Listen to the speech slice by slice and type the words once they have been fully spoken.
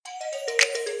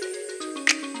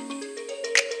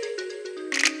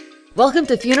Welcome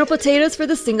to Funeral Potatoes for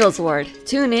the Singles Ward.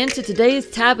 Tune in to today's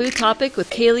taboo topic with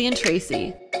Kaylee and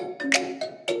Tracy.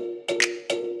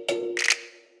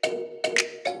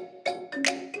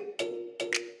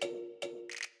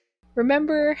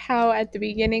 Remember how at the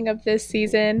beginning of this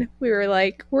season, we were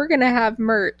like, we're going to have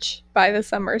merch by the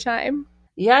summertime?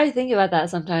 Yeah, I think about that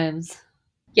sometimes.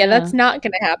 Yeah, that's not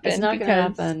going to happen. It's not going to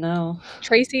happen, no.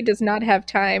 Tracy does not have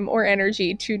time or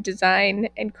energy to design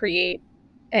and create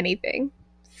anything.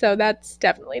 So that's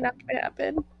definitely not going to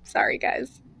happen. Sorry,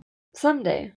 guys.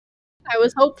 Someday. I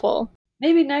was hopeful.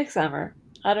 Maybe next summer.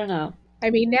 I don't know. I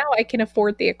mean, now I can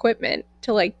afford the equipment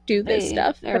to do this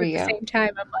stuff. There but we at the go. same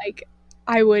time, I'm like,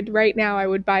 I would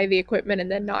buy the equipment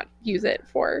and then not use it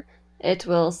for... It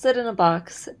will sit in a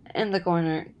box in the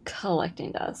corner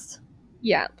collecting dust.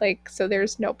 Yeah, so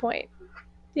there's no point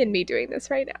in me doing this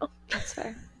right now. That's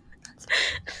fair.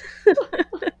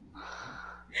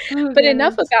 But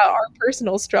enough about our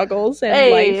personal struggles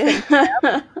and life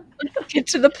and get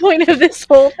to the point of this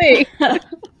whole thing.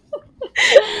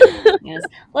 Yes,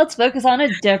 let's focus on a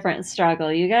different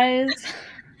struggle, you guys.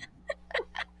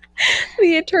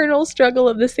 The eternal struggle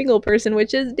of the single person,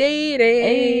 which is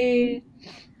dating.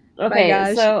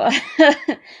 Okay, so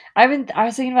I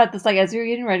was thinking about this, as we were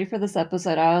getting ready for this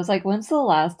episode. I was like, when's the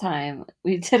last time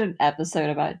we did an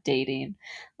episode about dating?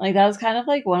 That was kind of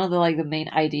one of the main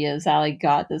ideas that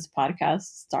got this podcast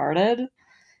started.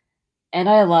 And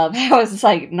I love how it's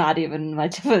not even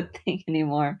much of a thing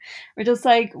anymore. We're just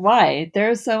why?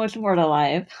 There's so much more to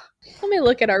life. Let me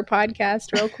look at our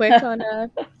podcast real quick on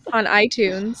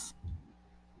iTunes.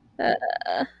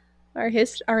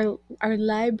 Our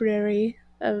library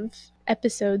of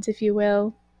episodes, if you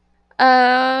will.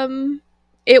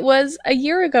 It was a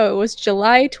year ago. It was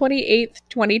July 28th,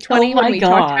 2020 when we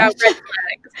talked about red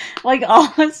flags.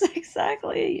 Almost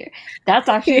exactly a year. That's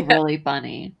actually really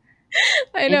funny.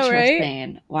 I know,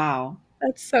 Interesting. Right? Wow.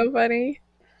 That's so funny.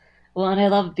 Well, and I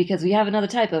love it because we have another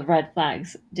type of red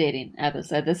flags dating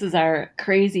episode. This is our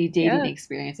crazy dating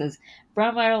experiences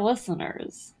from our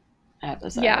listeners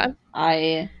episode. Yeah.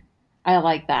 I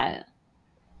like that.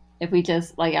 If we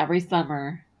just every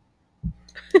summer,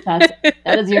 that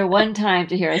is your one time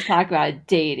to hear us talk about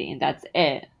dating. That's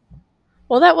it.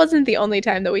 Well, that wasn't the only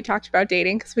time that we talked about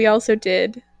dating, because we also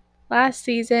did last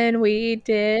season. We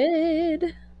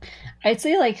did, I'd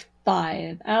say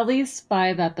at least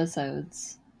 5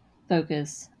 episodes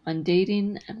focus on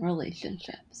dating and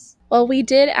relationships. Well, we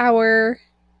did our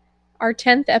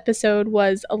 10th episode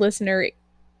was a listener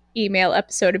email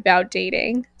episode about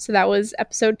dating. So that was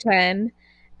episode 10.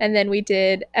 And then we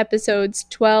did episodes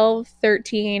 12,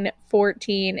 13,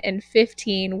 14, and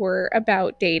 15 were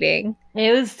about dating.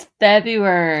 It was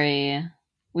February.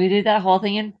 We did that whole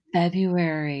thing in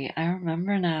February. I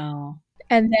remember now.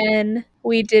 And then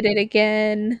we did it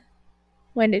again.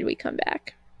 When did we come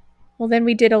back? Well, then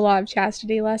we did a Law of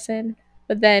Chastity lesson.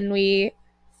 But then we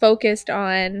focused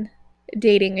on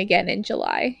dating again in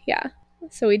July. Yeah.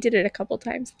 So we did it a couple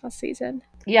times last season.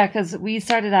 Yeah, because we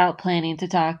started out planning to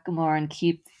talk more and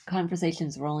keep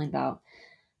conversations rolling about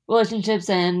relationships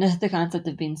and the concept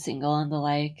of being single and the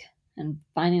like, and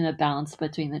finding a balance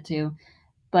between the two.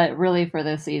 But really for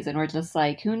this season, we're just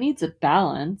who needs a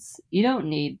balance? You don't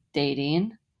need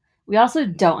dating. We also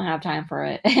don't have time for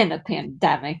it in a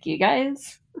pandemic, you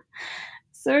guys.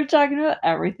 So we're talking about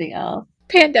everything else.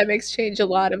 Pandemics change a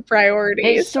lot of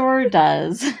priorities. It sure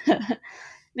does.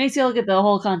 Makes you look at the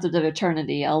whole concept of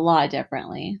eternity a lot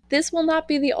differently. This will not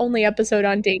be the only episode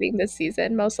on dating this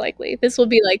season, most likely. This will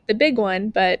be the big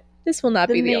one, but this will not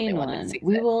be the only one this season.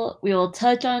 We will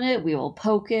touch on it, we will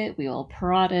poke it, we will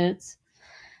prod it.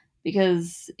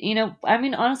 Because,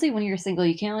 honestly, when you're single,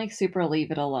 you can't super leave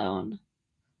it alone.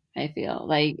 I feel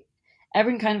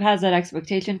everyone kind of has that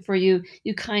expectation for you.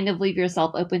 You kind of leave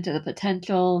yourself open to the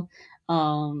potential.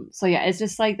 So yeah, it's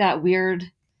just that weird.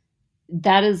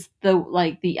 That is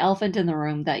the elephant in the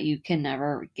room that you can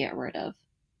never get rid of.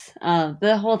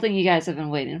 The whole thing you guys have been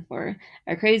waiting for,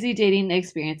 our crazy dating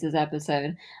experiences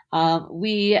episode.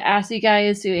 We asked you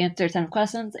guys to answer some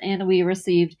questions, and we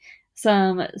received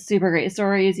some super great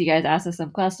stories. You guys asked us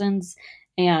some questions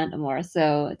and more.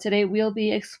 So today we'll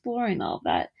be exploring all of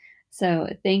that. So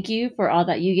thank you for all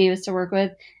that you gave us to work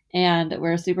with, and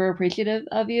we're super appreciative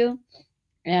of you.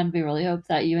 And we really hope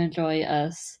that you enjoy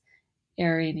us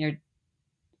airing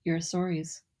your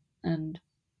stories and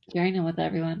sharing them with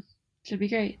everyone. Should be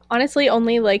great. Honestly,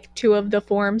 only 2 of the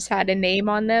forms had a name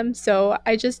on them, so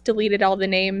I just deleted all the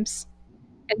names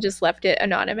and just left it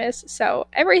anonymous. So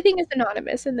everything is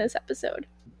anonymous in this episode.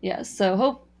 Yeah, so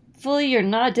hopefully you're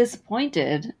not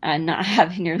disappointed at not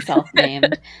having yourself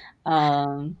named.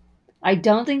 I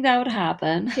don't think that would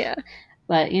happen. Yeah.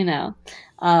 But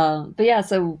but yeah,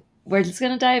 so we're just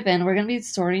gonna dive in. We're gonna be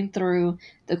sorting through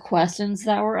the questions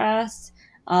that were asked,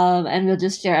 and we'll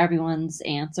just share everyone's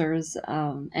answers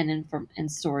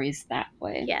and stories that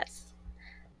way. Yes.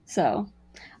 So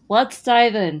let's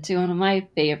dive into one of my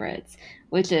favorites,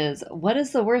 which is, what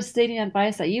is the worst dating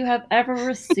advice that you have ever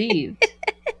received?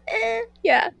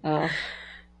 Yeah. Oh,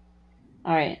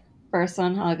 all right. First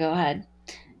one, I'll go ahead.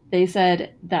 They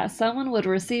said that someone would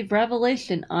receive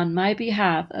revelation on my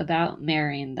behalf about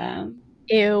marrying them.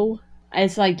 Ew.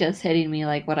 It's like just hitting me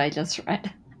like what I just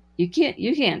read. You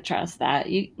can't trust that.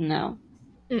 No.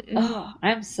 Mm-mm. Oh,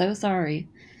 I'm so sorry.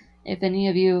 If any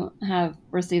of you have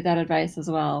received that advice as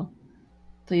well,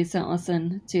 please don't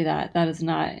listen to that. That is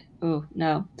not. Oh,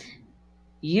 no.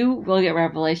 You will get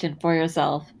revelation for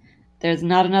yourself. There's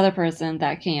not another person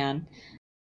that can.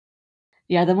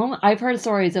 Yeah, the moment I've heard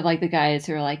stories of like the guys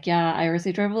who are like, yeah, I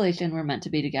received revelation, we're meant to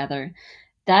be together.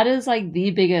 That is like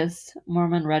the biggest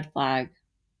Mormon red flag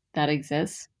that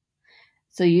exists.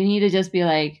 So you need to just be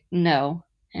like, no,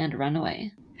 and run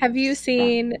away. Have you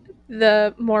seen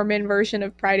the Mormon version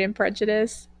of Pride and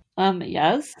Prejudice?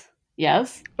 Yes.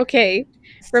 Yes. Okay.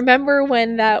 Remember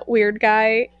when that weird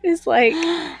guy is like,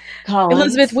 Collins.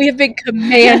 Elizabeth, we have been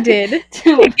commanded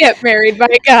to get married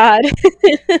by God.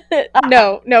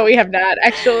 No, we have not,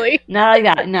 actually. Not like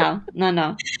that. No,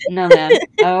 man.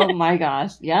 Oh my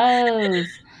gosh. Yes.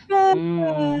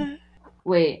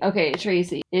 Wait, okay,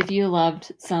 Tracy. If you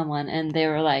loved someone and they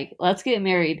were like, let's get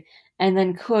married, and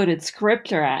then quoted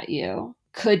scripture at you,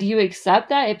 could you accept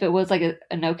that if it was like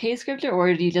an okay scripture, or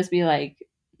would you just be like,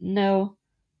 no,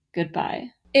 goodbye?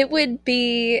 It would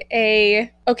be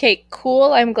okay,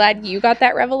 cool, I'm glad you got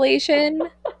that revelation,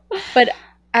 but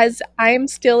as I'm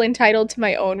still entitled to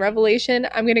my own revelation,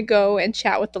 I'm going to go and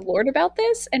chat with the Lord about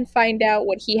this and find out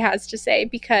what he has to say,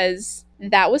 because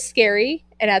that was scary,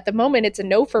 and at the moment it's a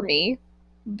no for me,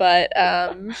 but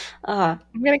I'm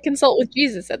going to consult with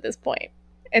Jesus at this point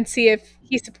and see if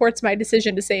he supports my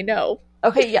decision to say no.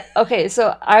 Okay, yeah. Okay,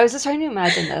 so I was just trying to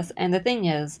imagine this, and the thing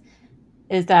is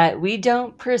that we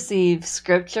don't perceive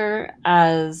scripture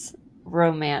as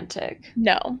romantic.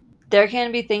 No. There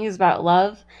can be things about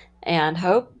love and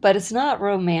hope, but it's not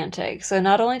romantic. So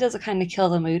not only does it kind of kill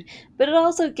the mood, but it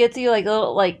also gets you like a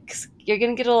little, like, you're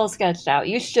gonna get a little sketched out.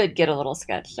 You should get a little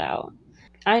sketched out.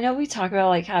 I know we talk about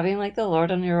like having like the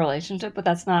Lord in your relationship, but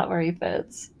that's not where he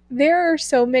fits. There are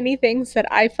so many things that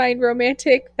I find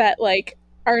romantic that like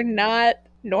are not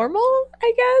normal,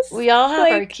 I guess. We all have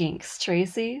like, our kinks,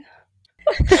 Tracy.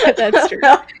 That's true.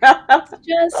 It's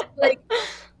just like,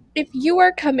 if you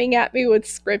are coming at me with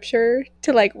scripture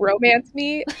to like romance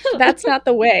me, that's not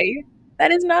the way.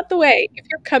 That is not the way. If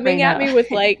you're coming at me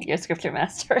with like your scripture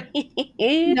master.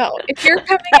 No, if you're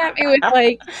coming at me with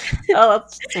like oh,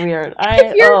 that's weird.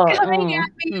 If you're coming at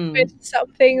me with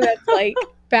something that's like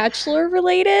Bachelor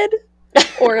related,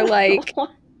 or like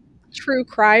true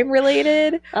crime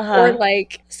related, or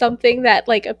like something that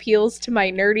like appeals to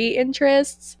my nerdy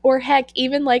interests, or heck,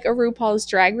 even like a RuPaul's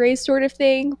Drag Race sort of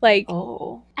thing, like,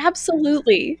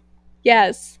 absolutely,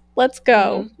 yes, let's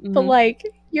go. But like,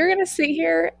 you're gonna sit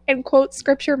here and quote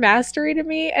scripture mastery to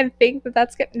me and think that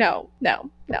that's good? No,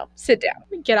 sit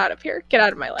down, get out of here, get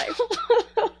out of my life.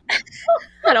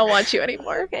 I don't want you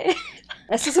anymore. Okay.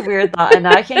 This is a weird thought, and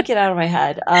I can't get out of my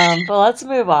head. But let's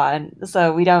move on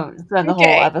so we don't spend the whole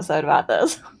episode about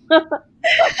this. All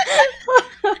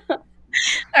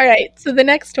right, so the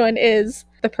next one is,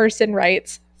 the person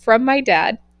writes, from my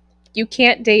dad, you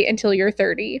can't date until you're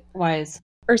 30. Wise.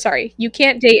 Or sorry, you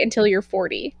can't date until you're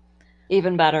 40.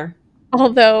 Even better.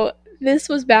 Although this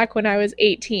was back when I was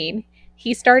 18.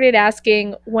 He started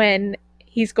asking when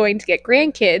he's going to get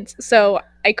grandkids, so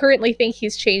I currently think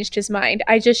he's changed his mind.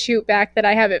 I just shoot back that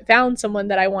I haven't found someone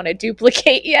that I want to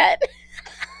duplicate yet.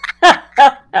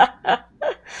 I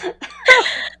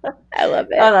love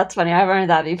it. Oh, that's funny. I haven't heard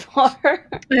that before.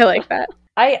 I like that.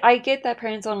 I get that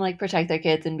parents want to like protect their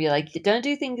kids and be like, don't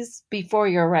do things before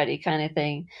you're ready kind of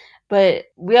thing. But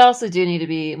we also do need to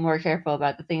be more careful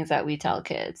about the things that we tell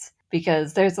kids,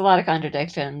 because there's a lot of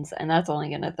contradictions, and that's only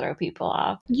going to throw people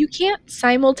off. You can't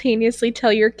simultaneously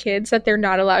tell your kids that they're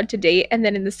not allowed to date and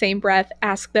then in the same breath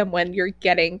ask them when you're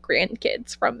getting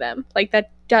grandkids from them. Like,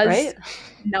 that does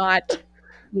not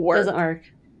work. Doesn't work.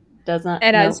 Does not.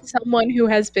 And as someone who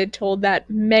has been told that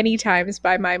many times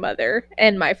by my mother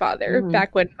and my father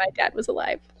back when my dad was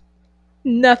alive,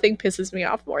 nothing pisses me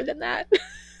off more than that.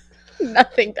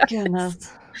 Nothing does.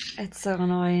 Goodness. It's so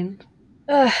annoying.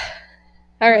 All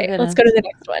right, let's go to the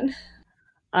next one.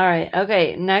 All right.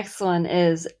 Okay. Next one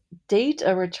is date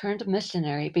a returned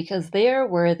missionary because they are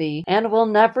worthy and will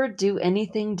never do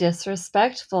anything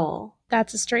disrespectful.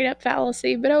 That's a straight up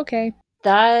fallacy, but okay.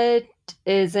 That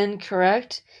is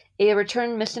incorrect. A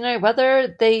returned missionary,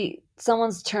 whether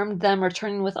someone's termed them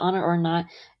returning with honor or not,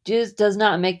 just does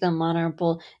not make them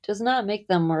honorable, does not make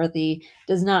them worthy,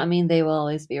 does not mean they will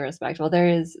always be respectful.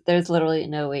 There's literally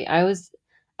no way. I was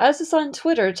just on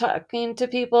Twitter talking to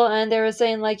people and they were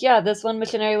saying like, yeah, this one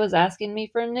missionary was asking me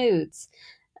for nudes.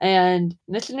 And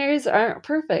missionaries aren't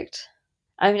perfect.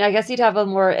 I mean, I guess you'd have a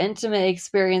more intimate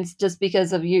experience just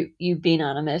because of you being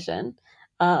on a mission.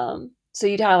 So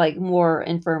you'd have like more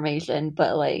information,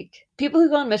 but like people who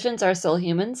go on missions are still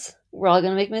humans. We're all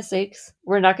gonna make mistakes.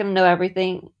 We're not gonna know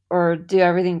everything or do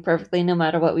everything perfectly no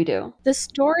matter what we do. The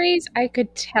stories I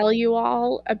could tell you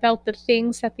all about the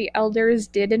things that the elders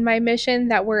did in my mission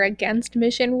that were against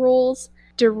mission rules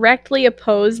directly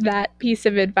oppose that piece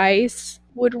of advice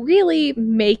would really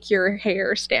make your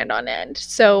hair stand on end.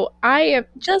 So I am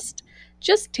just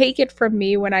take it from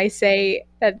me when I say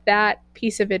that that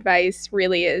piece of advice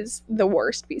really is the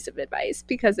worst piece of advice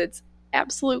because it's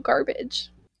absolute garbage.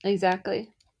 Exactly.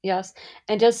 Yes.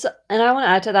 And I want to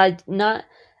add to that, not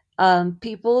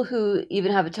people who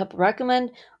even have a temple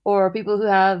recommend or people who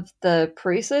have the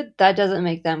priesthood, that doesn't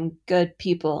make them good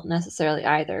people necessarily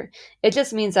either. It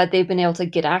just means that they've been able to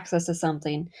get access to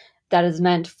something that is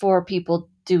meant for people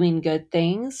doing good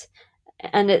things.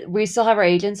 And we still have our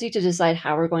agency to decide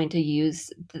how we're going to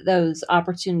use those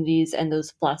opportunities and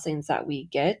those blessings that we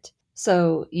get.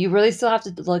 So you really still have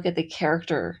to look at the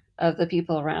character of the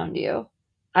people around you.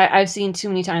 I've seen too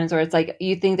many times where it's like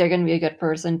you think they're going to be a good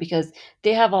person because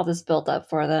they have all this built up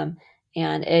for them,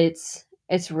 and it's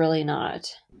really not.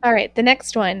 All right, the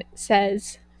next one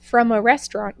says from a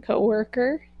restaurant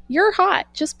coworker, "You're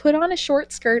hot. Just put on a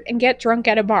short skirt and get drunk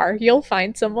at a bar. You'll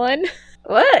find someone."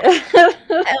 What? I love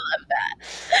that.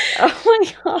 Oh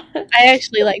my god! I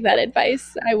actually like that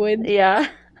advice. Yeah,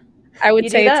 I would you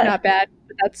do say it's that. not bad,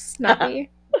 but that's not me.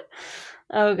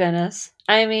 Oh goodness.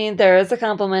 I mean, there is a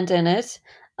compliment in it,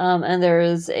 and there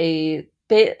is a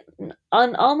bit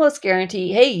an almost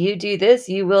guarantee. Hey, you do this,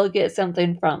 you will get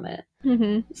something from it.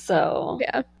 Mhm. So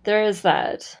Yeah. there is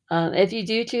that. If you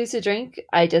do choose to drink,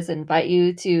 I just invite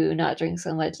you to not drink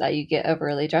so much that you get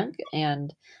overly drunk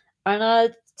and are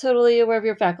not totally aware of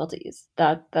your faculties.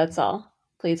 That's all.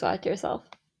 Please watch yourself.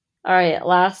 All right,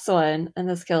 last one, and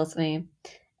this kills me.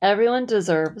 Everyone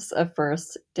deserves a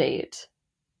first date.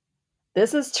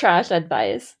 This is trash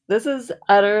advice. This is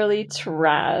utterly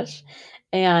trash.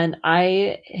 And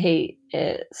I hate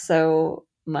it so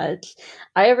much.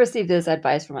 I have received this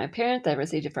advice from my parents. I've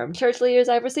received it from church leaders.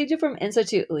 I've received it from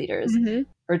institute leaders Mhm.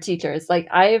 or teachers. Like,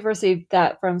 I have received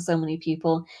that from so many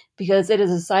people because it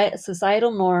is a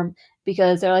societal norm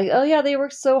because they're like, oh, yeah, they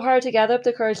worked so hard to gather up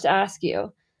the courage to ask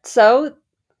you. So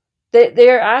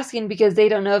they're asking because they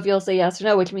don't know if you'll say yes or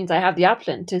no, which means I have the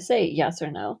option to say yes or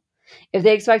no. If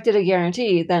they expected a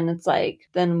guarantee, then it's like,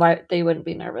 then why they wouldn't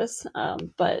be nervous.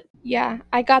 But Yeah,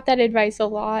 I got that advice a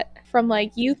lot from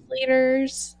like youth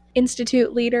leaders,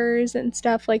 institute leaders, and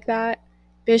stuff like that,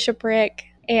 bishopric.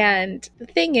 And the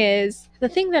thing is, the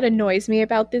thing that annoys me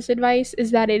about this advice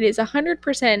is that it is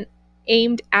 100%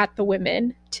 aimed at the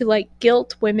women to like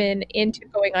guilt women into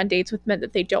going on dates with men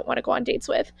that they don't want to go on dates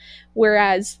with.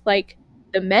 Whereas, like,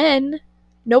 the men,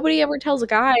 nobody ever tells a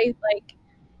guy, like,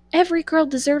 every girl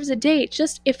deserves a date.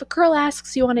 Just if a girl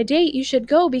asks you on a date, you should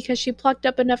go because she plucked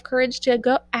up enough courage to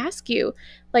go ask you.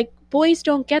 Like, boys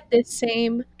don't get this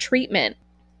same treatment.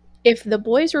 If the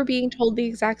boys were being told the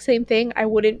exact same thing, I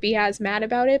wouldn't be as mad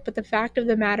about it. But the fact of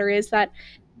the matter is that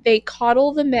they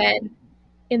coddle the men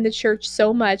in the church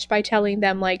so much by telling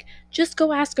them, like, just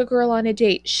go ask a girl on a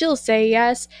date. She'll say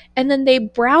yes. And then they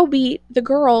browbeat the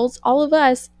girls, all of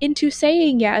us, into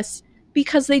saying yes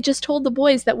because they just told the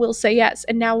boys that we'll say yes.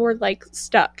 And now we're like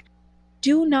stuck.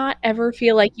 Do not ever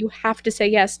feel like you have to say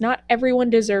yes. Not everyone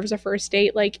deserves a first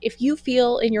date. Like, if you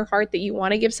feel in your heart that you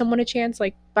want to give someone a chance,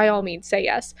 like, by all means, say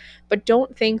yes. But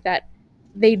don't think that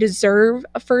they deserve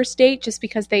a first date just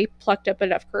because they plucked up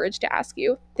enough courage to ask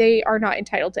you. They are not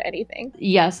entitled to anything.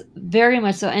 yes, very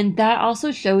much so. And that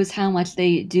also shows how much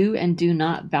they do and do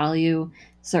not value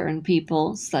certain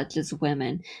people, such as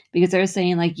women, because they're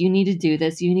saying, like, you need to do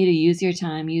this, you need to use your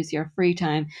time, use your free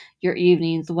time, your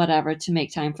evenings, whatever, to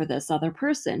make time for this other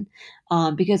person,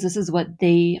 because this is what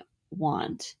they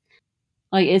want.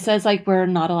 Like, it says, like, we're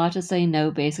not allowed to say no,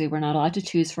 basically. We're not allowed to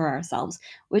choose for ourselves,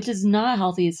 which is not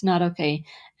healthy. It's not okay.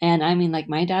 And I mean, like,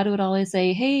 my dad would always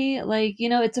say, hey, like,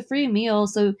 it's a free meal,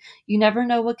 so you never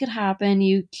know what could happen.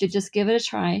 You should just give it a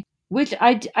try. Which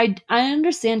I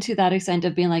understand to that extent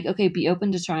of being like, okay, be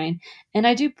open to trying. And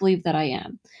I do believe that I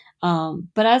am.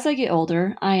 But as I get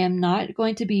older, I am not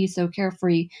going to be so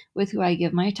carefree with who I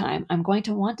give my time. I'm going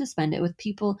to want to spend it with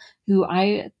people who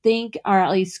I think are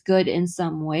at least good in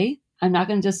some way. I'm not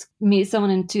going to just meet someone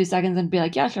in 2 seconds and be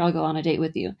like, yeah, sure, I'll go on a date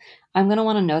with you. I'm going to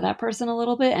want to know that person a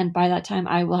little bit. And by that time,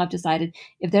 I will have decided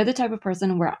if they're the type of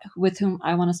person with whom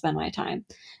I want to spend my time.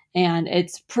 And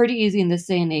it's pretty easy in this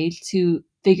day and age to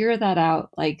figure that out,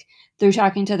 like through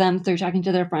talking to them, through talking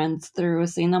to their friends, through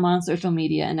seeing them on social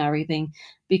media and everything,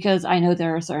 because I know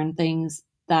there are certain things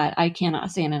that I cannot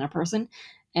stand in a person.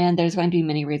 And there's going to be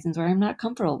many reasons where I'm not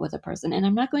comfortable with a person. And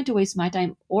I'm not going to waste my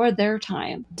time or their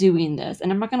time doing this. And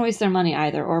I'm not going to waste their money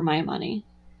either, or my money.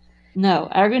 No,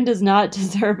 everyone does not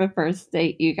deserve a first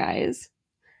date, you guys.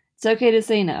 It's okay to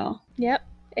say no. Yep.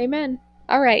 Amen.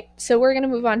 All right. So we're going to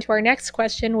move on to our next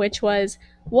question, which was,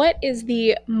 what is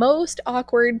the most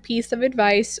awkward piece of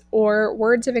advice or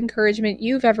words of encouragement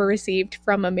you've ever received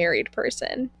from a married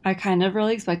person? I kind of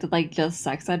really expected like just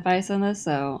sex advice on this,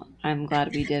 so I'm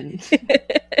glad we didn't.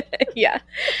 Yeah.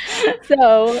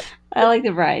 So I like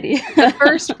the variety. the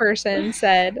first person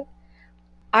said,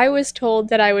 I was told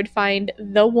that I would find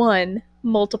the one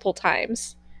multiple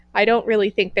times. I don't really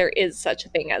think there is such a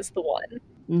thing as the one.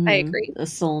 Mm-hmm. I agree. A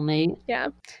soulmate. Yeah.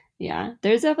 Yeah.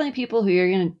 There's definitely people who you're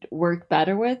going to work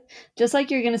better with, just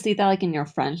like you're going to see that like in your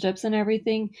friendships and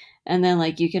everything. And then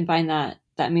like you can find that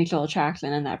mutual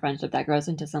attraction and that friendship that grows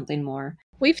into something more.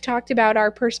 We've talked about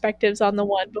our perspectives on the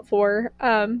one before.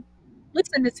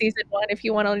 Listen to season 1 if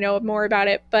you want to know more about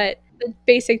it. But the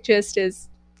basic gist is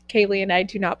Kaylee and I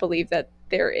do not believe that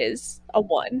there is a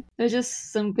one. There's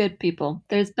just some good people.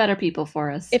 There's better people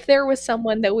for us. If there was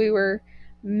someone that we were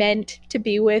meant to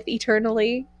be with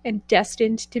eternally and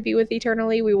destined to be with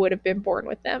eternally, we would have been born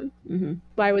with them. Mm-hmm.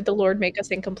 Why would the Lord make us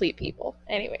incomplete people?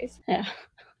 Anyways. Yeah.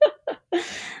 All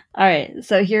right,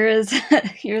 so here's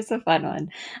a fun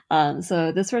one.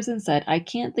 So this person said, I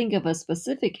can't think of a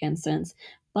specific instance,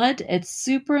 but it's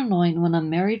super annoying when a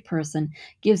married person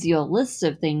gives you a list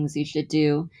of things you should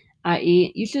do,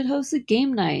 i.e., you should host a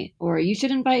game night, or you should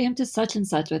invite him to such and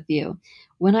such with you,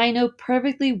 when I know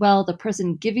perfectly well the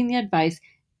person giving the advice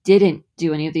didn't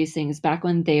do any of these things back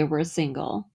when they were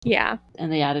single. Yeah.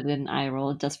 And they added an eye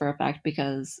roll just for effect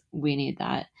because we need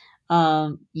that.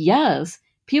 Yes,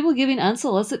 people giving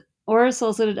unsolicited or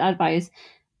solicited advice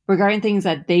regarding things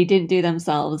that they didn't do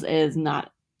themselves is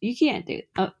not, you can't do.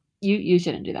 You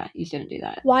shouldn't do that. You shouldn't do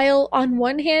that. While on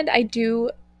one hand, I do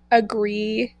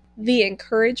agree the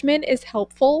encouragement is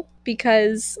helpful,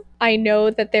 because I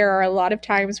know that there are a lot of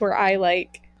times where I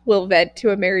like will vent to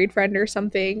a married friend or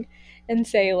something and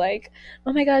say like,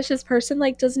 oh my gosh, this person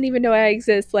like doesn't even know I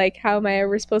exist. Like, how am I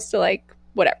ever supposed to like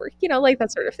whatever, like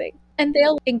that sort of thing. And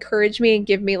they'll encourage me and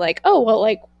give me like, oh, well,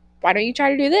 like, why don't you try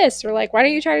to do this? Or like, why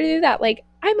don't you try to do that? Like,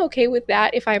 I'm okay with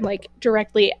that if I'm like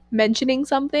directly mentioning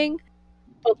something.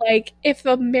 But like, if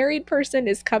a married person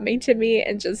is coming to me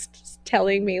and just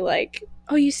telling me like,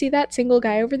 oh, you see that single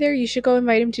guy over there? You should go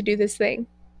invite him to do this thing.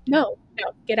 No,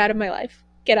 get out of my life.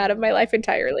 Get out of my life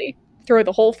entirely. Throw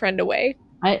the whole friend away.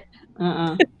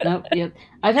 Nope. Yep.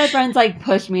 I've had friends like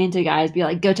push me into guys, be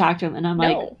like, go talk to him. And I'm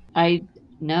like,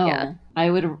 Yeah. I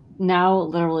would now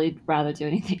literally rather do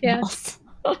anything else.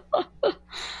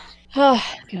 All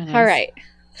right.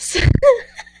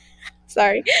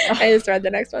 Sorry, I just read the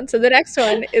next one. So the next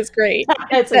one is great.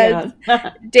 It says,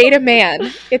 date a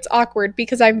man. It's awkward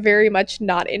because I'm very much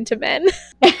not into men.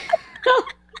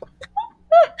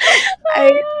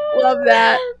 I love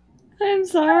that. I'm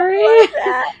sorry.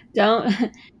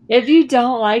 That. If you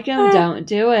don't like him, don't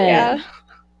do it. Yeah.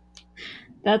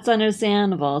 That's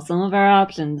understandable. Some of our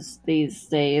options these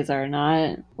days are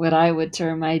not what I would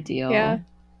term ideal.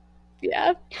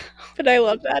 Yeah. But I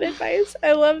love that advice.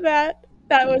 I love that.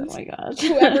 That was, oh my gosh.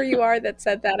 Whoever you are that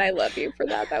said that, I love you for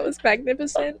that. That was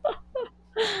magnificent.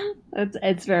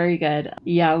 It's very good.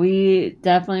 Yeah, we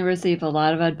definitely receive a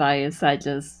lot of advice that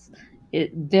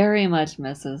it very much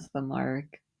misses the mark.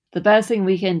 The best thing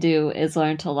we can do is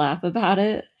learn to laugh about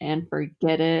it and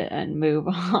forget it and move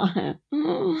on.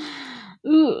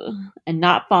 Ooh, and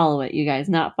not follow it, you guys,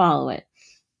 not follow it.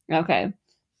 Okay.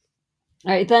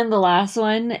 All right, then the last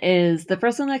one is, the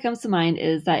first one that comes to mind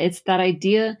is that it's that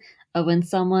idea of when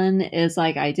someone is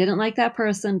like, I didn't like that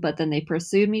person, but then they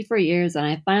pursued me for years and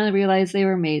I finally realized they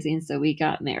were amazing, so we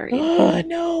got married. Oh,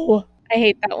 no. I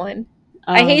hate that one.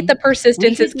 I hate the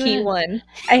persistence is key one.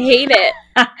 I hate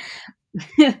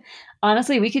it.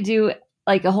 Honestly, we could do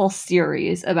like a whole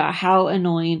series about how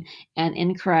annoying and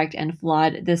incorrect and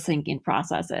flawed this thinking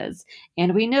process is.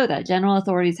 And we know that general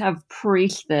authorities have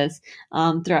preached this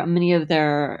throughout many of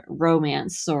their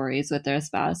romance stories with their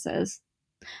spouses.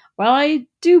 While I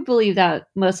do believe that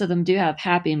most of them do have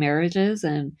happy marriages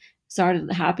and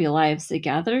started happy lives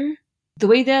together, the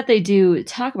way that they do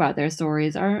talk about their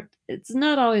stories are it's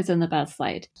not always in the best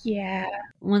light. Yeah.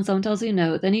 When someone tells you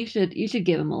no, then you should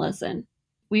give them a listen.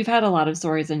 We've had a lot of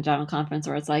stories in general conference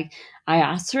where it's like, I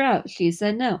asked her out, she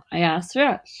said no. I asked her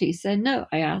out, she said no.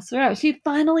 I asked her out, she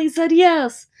finally said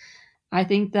yes. I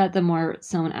think that the more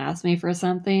someone asks me for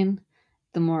something,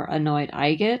 the more annoyed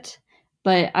I get.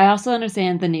 But I also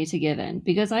understand the need to give in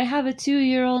because I have a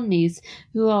 2-year-old niece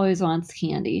who always wants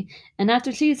candy. And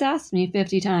after she's asked me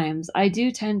 50 times, I do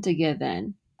tend to give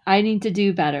in. I need to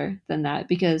do better than that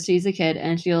because she's a kid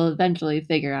and she'll eventually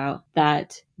figure out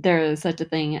that there is such a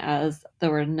thing as the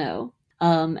word no.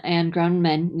 And grown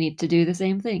men need to do the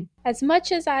same thing. As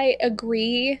much as I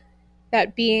agree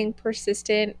that being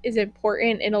persistent is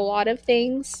important in a lot of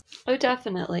things, Oh,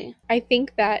 definitely. I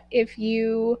think that if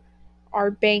you are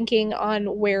banking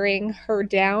on wearing her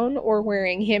down or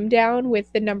wearing him down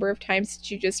with the number of times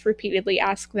that you just repeatedly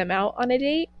ask them out on a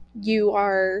date, you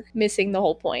are missing the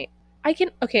whole point.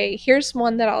 Okay, here's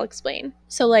one that I'll explain.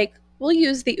 So, like, we'll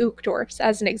use the Uchtdorfs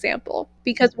as an example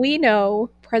because we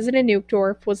know President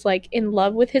Uchtdorf was like in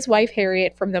love with his wife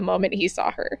Harriet from the moment he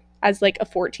saw her as like a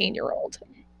 14-year-old.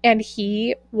 And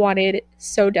he wanted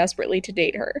so desperately to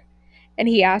date her. And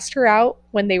he asked her out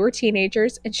when they were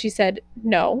teenagers, and she said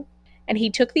no. And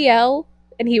he took the L,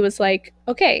 and he was like,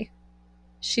 okay,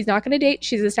 she's not going to date.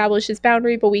 She's established his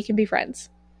boundary, but we can be friends.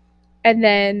 And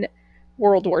then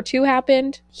World War II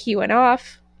happened. He went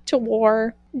off to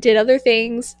war, did other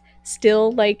things,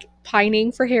 still like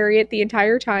pining for Harriet the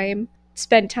entire time,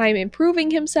 spent time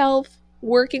improving himself,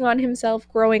 working on himself,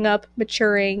 growing up,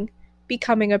 maturing,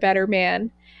 becoming a better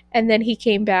man. And then he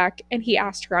came back and he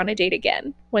asked her on a date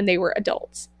again when they were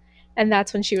adults. And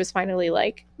that's when she was finally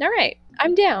like, all right,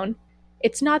 I'm down.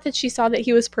 It's not that she saw that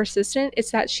he was persistent, it's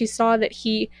that she saw that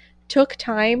he took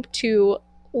time to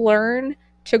learn,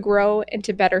 to grow, and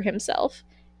to better himself.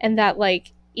 And that,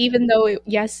 like, even though,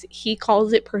 yes, he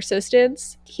calls it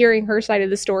persistence, hearing her side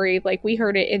of the story, like, we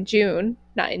heard it in June,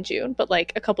 not in June, but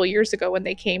like a couple years ago when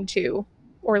they came to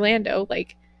Orlando,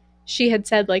 like, she had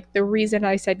said, like, the reason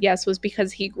I said yes was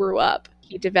because he grew up,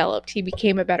 he developed, he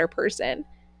became a better person.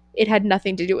 It had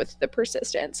nothing to do with the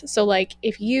persistence. So, like,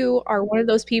 if you are one of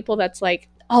those people that's like,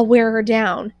 I'll wear her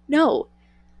down, no,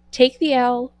 take the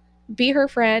L, be her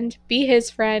friend, be his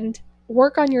friend,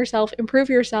 work on yourself, improve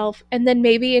yourself, and then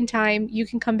maybe in time you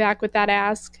can come back with that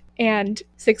ask and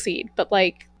succeed. But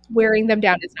like, wearing them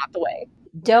down is not the way.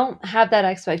 Don't have that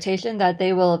expectation that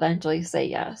they will eventually say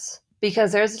yes.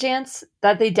 Because there's a chance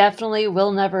that they definitely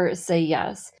will never say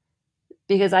yes.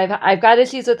 Because I've got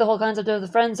issues with the whole concept of the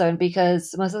friend zone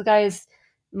because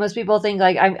most people think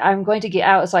like I'm going to get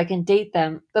out so I can date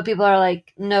them, but people are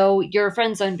like, no, you're a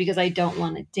friend zone because I don't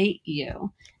want to date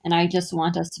you and I just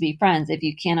want us to be friends. If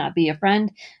you cannot be a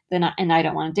friend, and I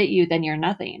don't want to date you, then you're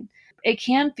nothing. It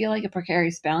can feel like a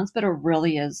precarious balance, but it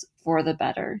really is for the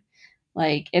better.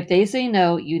 Like, if they say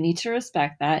no, you need to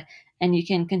respect that and you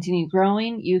can continue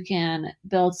growing. You can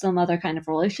build some other kind of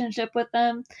relationship with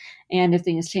them. And if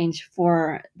things change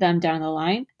for them down the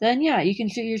line, then yeah, you can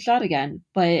shoot your shot again.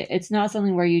 But it's not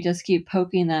something where you just keep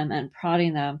poking them and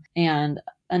prodding them and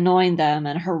annoying them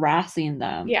and harassing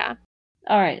them. Yeah.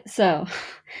 All right, so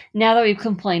now that we've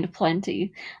complained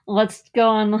plenty, let's go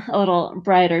on a little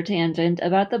brighter tangent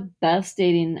about the best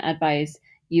dating advice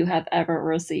you have ever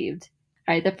received.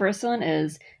 All right, the first one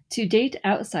is to date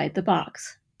outside the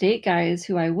box. Date guys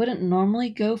who I wouldn't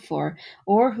normally go for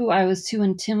or who I was too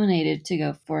intimidated to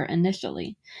go for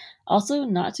initially. Also,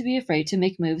 not to be afraid to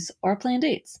make moves or plan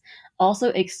dates. Also,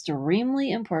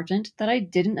 extremely important that I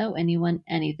didn't owe anyone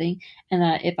anything and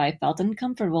that if I felt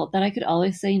uncomfortable, that I could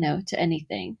always say no to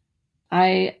anything.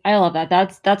 I love that.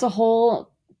 That's a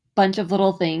whole bunch of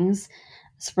little things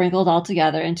sprinkled all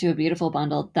together into a beautiful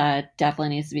bundle that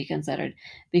definitely needs to be considered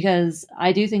because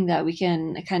I do think that we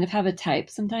can kind of have a type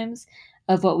sometimes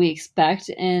of what we expect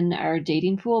in our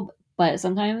dating pool, but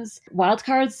sometimes wild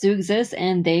cards do exist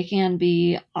and they can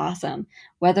be awesome.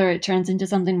 Whether it turns into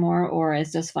something more or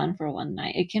is just fun for one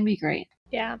night, it can be great.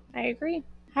 Yeah, I agree.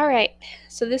 All right.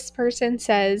 So this person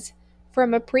says,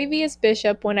 from a previous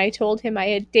bishop, when I told him I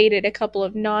had dated a couple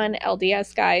of non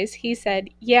LDS guys, he said,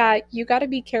 yeah, you got to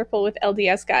be careful with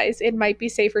LDS guys. It might be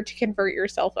safer to convert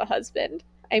yourself a husband.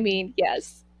 I mean,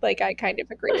 yes, like I kind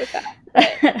of agree with that.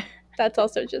 But that's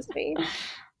also just me.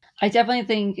 I definitely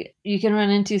think you can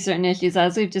run into certain issues,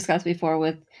 as we've discussed before,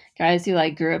 with guys who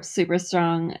like grew up super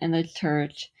strong in the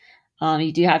church.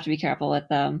 You do have to be careful with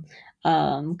them.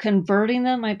 Converting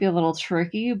them might be a little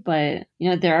tricky, but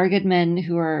there are good men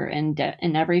who are in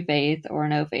every faith or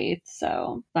no faith.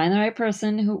 So find the right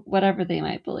person, who whatever they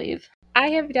might believe.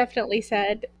 I have definitely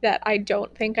said that I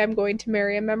don't think I'm going to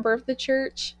marry a member of the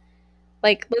church.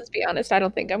 Like, let's be honest, I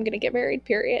don't think I'm going to get married,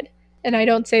 period. And I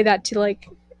don't say that to like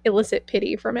elicit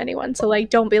pity from anyone. So like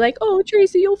don't be like, "Oh,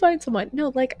 Tracy, you'll find someone."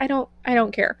 No, like I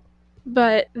don't care.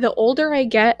 But the older I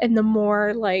get and the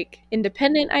more like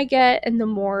independent I get and the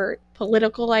more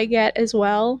political I get as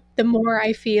well, the more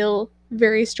I feel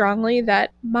very strongly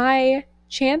that my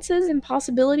chances and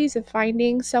possibilities of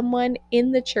finding someone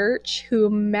in the church who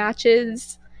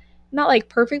matches, not like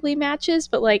perfectly matches,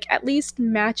 but like at least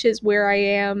matches where I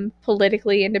am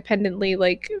politically, independently,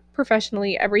 like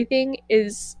professionally, everything,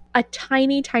 is a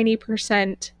tiny, tiny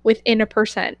percent within a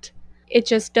percent. It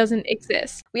just doesn't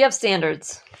exist. We have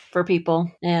standards for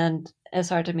people, and it's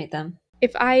hard to meet them.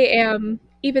 If I am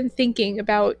even thinking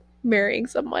about marrying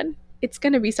someone, it's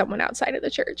going to be someone outside of the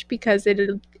church, because it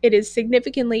is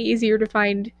significantly easier to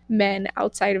find men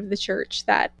outside of the church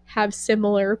that have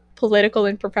similar political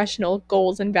and professional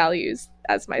goals and values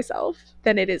as myself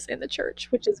than it is in the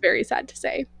church, which is very sad to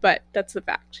say, but that's the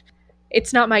fact.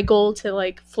 It's not my goal to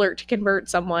like flirt to convert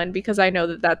someone, because I know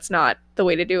that that's not the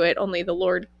way to do it. Only the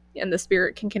Lord and the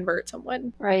Spirit can convert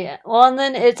someone. Right. Well, and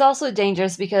then it's also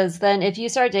dangerous, because then if you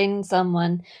start dating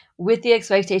someone with the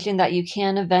expectation that you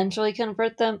can eventually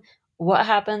convert them, what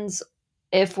happens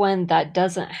when that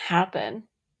doesn't happen?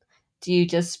 Do you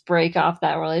just break off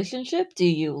that relationship? Do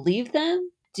you leave them?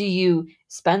 Do you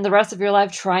spend the rest of your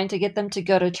life trying to get them to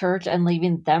go to church and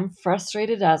leaving them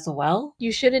frustrated as well?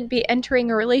 You shouldn't be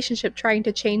entering a relationship trying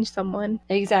to change someone.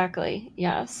 Exactly.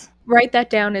 Yes. Write that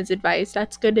down as advice.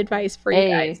 That's good advice for you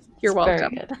guys. You're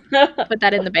welcome. Put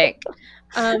that in the bank.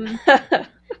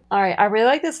 All right. I really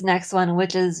like this next one,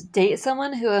 which is date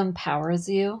someone who empowers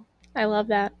you. I love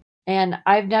that. And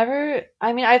I've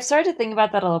started to think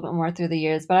about that a little bit more through the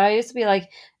years, but I used to be like,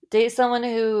 date someone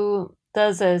who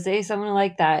does this, date someone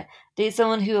like that, date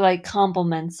someone who like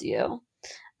compliments you,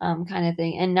 kind of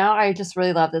thing. And now I just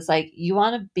really love this. Like, you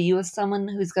want to be with someone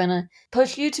who's going to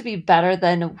push you to be better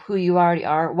than who you already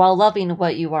are while loving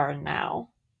what you are now.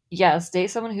 Yes, date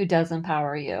someone who does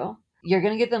empower you. You're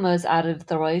going to get the most out of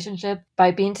the relationship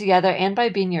by being together and by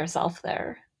being yourself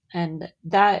there. And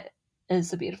that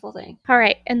is a beautiful thing. All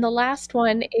right. And the last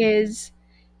one is,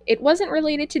 it wasn't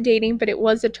related to dating, but it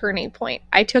was a turning point.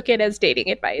 I took it as dating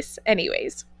advice.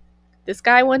 Anyways, this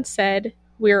guy once said,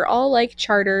 "We're all like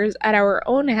charters at our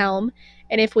own helm,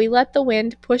 and if we let the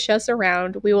wind push us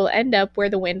around, we will end up where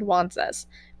the wind wants us.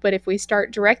 But if we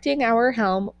start directing our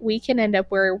helm, we can end up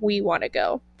where we want to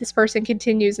go." This person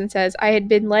continues and says, "I had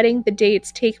been letting the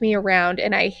dates take me around,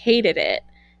 and I hated it.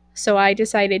 So I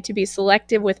decided to be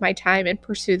selective with my time and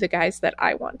pursue the guys that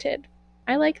I wanted."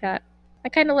 I like that. I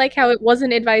kind of like how it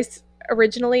wasn't advice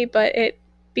originally, but it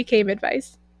became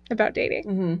advice about dating.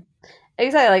 Mm-hmm.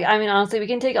 Exactly. Like, honestly, we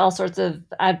can take all sorts of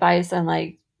advice and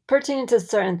like pertaining to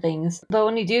certain things, but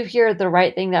when you do hear the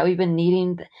right thing that we've been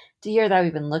needing to hear, that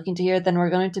we've been looking to hear, then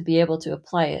we're going to be able to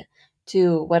apply it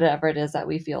to whatever it is that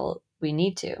we feel we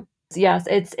need to. So yes,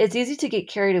 it's easy to get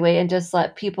carried away and just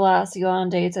let people ask you on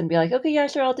dates and be like, okay, yeah,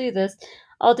 sure, I'll do this,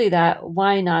 I'll do that.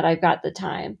 Why not? I've got the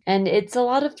time. And it's a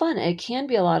lot of fun. It can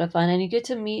be a lot of fun, and you get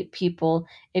to meet people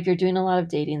if you're doing a lot of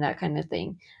dating, that kind of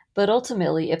thing. But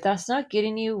ultimately, if that's not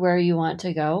getting you where you want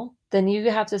to go, then you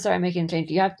have to start making change.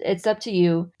 It's up to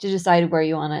you to decide where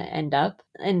you want to end up.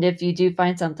 And if you do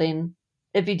find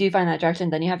that direction,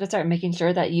 then you have to start making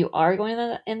sure that you are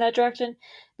going in that direction,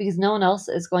 because no one else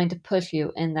is going to push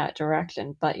you in that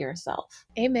direction but yourself.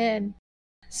 Amen.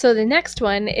 So the next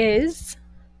one is,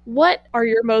 what are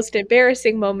your most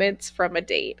embarrassing moments from a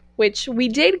date? Which we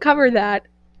did cover that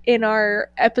in our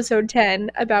episode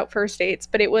 10 about first dates,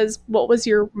 but it was, what was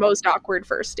your most awkward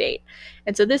first date?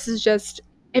 And so this is just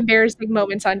embarrassing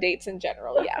moments on dates in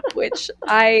general, yeah, which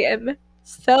I am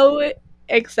so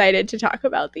excited to talk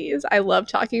about these. I love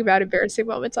talking about embarrassing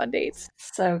moments on dates.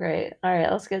 So great. All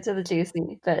right, let's get to the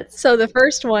juicy bits. So the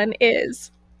first one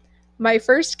is, my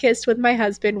first kiss with my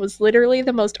husband was literally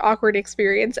the most awkward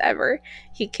experience ever.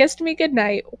 He kissed me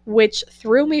goodnight, which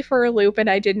threw me for a loop and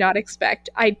I did not expect.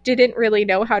 I didn't really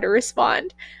know how to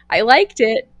respond. I liked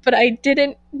it, but I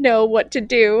didn't know what to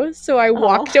do, so I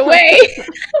walked away.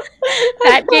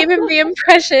 That gave him the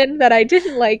impression that I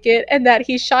didn't like it and that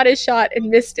he shot his shot and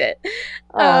missed it.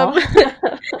 Um,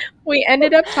 Oh. we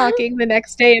ended up talking the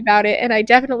next day about it, and I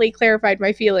definitely clarified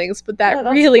my feelings, but that Oh,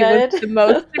 that's really was good. the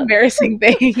most embarrassing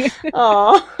thing.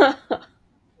 Oh.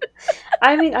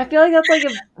 I mean, I feel like that's like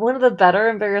one of the better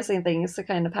embarrassing things to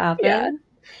kind of Yeah, happen.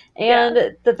 yeah,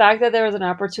 And the fact that there was an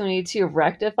opportunity to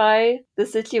rectify the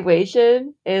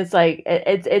situation is like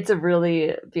it's a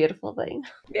really beautiful thing.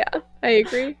 yeah, I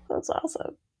agree. That's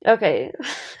awesome. Okay,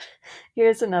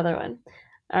 here's another one.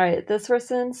 All right, this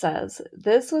person says,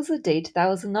 this was a date that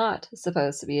was not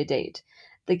supposed to be a date.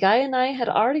 The guy and I had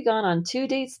already gone on 2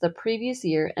 dates the previous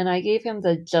year, and I gave him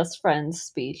the just friends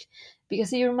speech because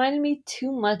he reminded me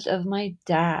too much of my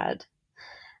dad.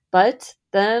 But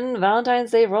then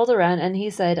Valentine's Day rolled around and he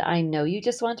said, I know you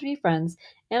just want to be friends,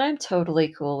 and I'm totally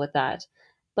cool with that.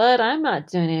 But I'm not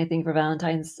doing anything for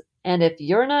Valentine's, and if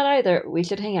you're not either, we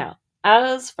should hang out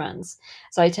as friends.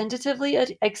 So I tentatively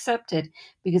accepted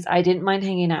because I didn't mind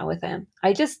hanging out with him.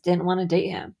 I just didn't want to date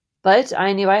him. But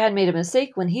I knew I had made a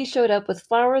mistake when he showed up with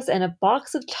flowers and a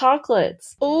box of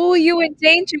chocolates. Oh, you in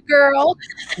danger, girl.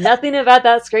 Nothing about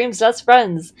that screams just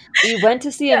friends. We went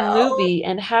to see a No. movie,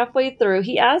 and halfway through,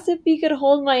 he asked if he could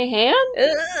hold my hand.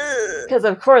 Ugh. Because,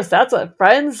 of course, that's what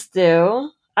friends do.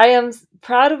 I am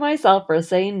proud of myself for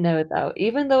saying no, though.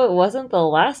 Even though it wasn't the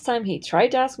last time he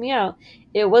tried to ask me out,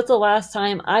 it was the last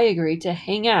time I agreed to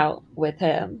hang out with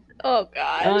him. Oh Oh,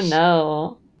 gosh.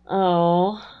 no.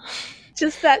 Oh.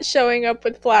 Just that showing up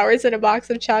with flowers and a box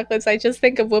of chocolates, I just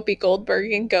think of Whoopi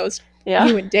Goldberg and goes, Yeah.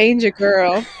 you in danger,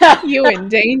 girl. You in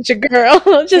danger, girl.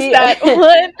 Just See, that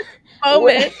one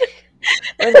moment.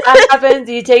 when that happens,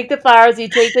 you take the flowers, you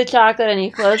take the chocolate, and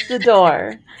you close the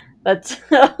door. That's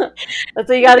that's what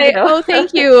you gotta Say, oh, do.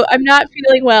 thank you. I'm not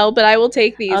feeling well, but I will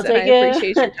take I'll these and I take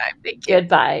appreciate your it. time. Thank you.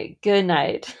 Goodbye. Good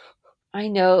night. I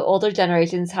know older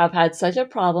generations have had such a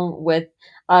problem with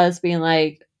us being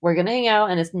like, we're gonna hang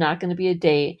out and it's not gonna be a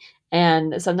date.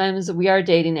 And sometimes we are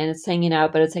dating and it's hanging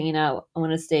out, but it's hanging out when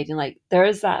it's dating. Like there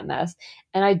is that mess.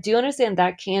 And I do understand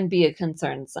that can be a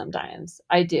concern sometimes.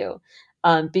 I do.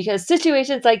 Because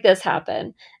situations like this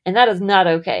happen and that is not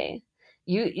okay.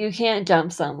 You can't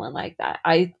jump someone like that.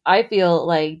 I feel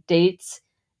like dates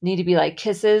need to be like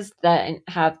kisses that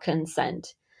have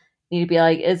consent. Need to be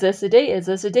like, is this a date? Is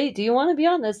this a date? Do you want to be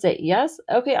on this date? Yes?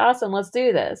 Okay, awesome. Let's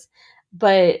do this.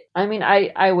 But I mean,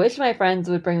 I wish my friends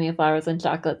would bring me flowers and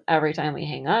chocolate every time we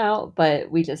hang out,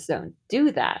 but we just don't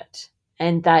do that.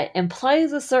 And that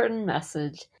implies a certain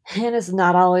message, and it's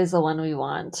not always the one we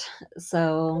want.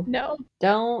 So No,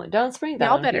 don't spring that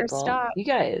y'all on better people. stop. You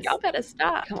guys, Y'all better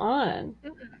stop. come on.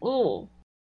 Mm-mm. Ooh.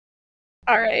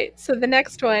 All right, so the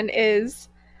next one is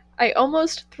I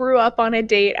almost threw up on a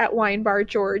date at Wine Bar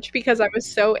George because I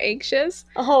was so anxious.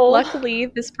 Oh. Luckily,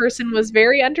 this person was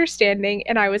very understanding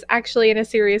and I was actually in a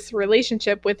serious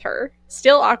relationship with her.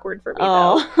 Still awkward for me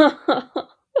though. Oh.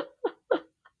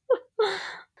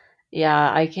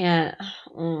 Yeah, I can't.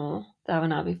 That would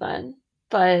not be fun.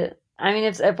 But I mean,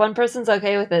 if one person's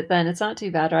okay with it, then it's not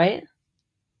too bad, right?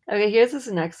 Okay, here's this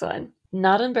next one.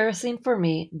 Not embarrassing for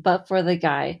me, but for the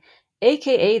guy,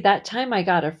 aka that time I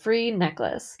got a free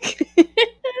necklace.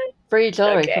 Free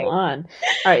jewelry, come Okay. on.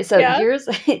 All right, so Yeah.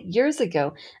 years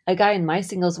ago, a guy in my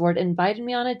singles ward invited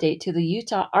me on a date to the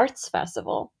Utah Arts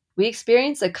Festival. We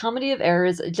experienced a comedy of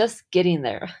errors just getting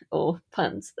there. Oh,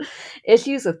 puns.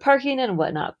 Issues with parking and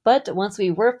whatnot. But once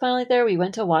we were finally there, we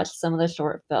went to watch some of the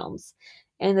short films.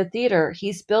 In the theater,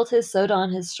 he spilled his soda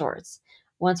on his shorts.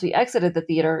 Once we exited the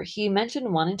theater, he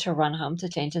mentioned wanting to run home to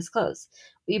change his clothes.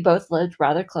 We both lived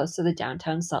rather close to the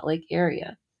downtown Salt Lake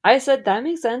area. I said that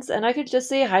makes sense, and I could just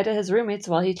say hi to his roommates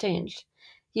while he changed.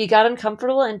 He got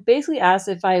uncomfortable and basically asked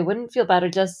if I wouldn't feel better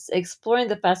just exploring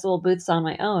the festival booths on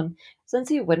my own, since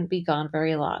he wouldn't be gone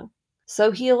very long. So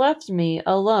he left me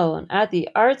alone at the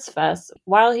Arts Fest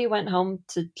while he went home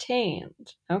to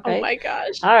change. Oh Okay. my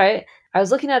gosh. All right. I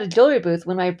was looking at a jewelry booth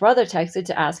when my brother texted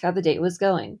to ask how the date was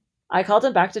going. I called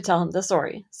him back to tell him the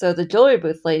story, so the jewelry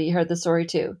booth lady heard the story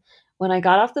too. When I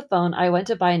got off the phone, I went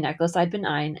to buy a necklace I'd been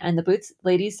eyeing, and the booth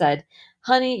lady said,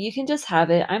 Honey, you can just have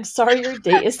it. I'm sorry your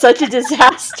date is such a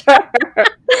disaster.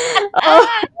 Oh,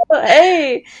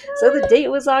 hey. So the date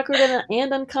was awkward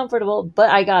and uncomfortable, but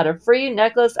I got a free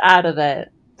necklace out of it.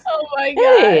 Oh my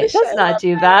Hey, gosh. that's not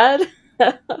too bad.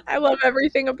 I love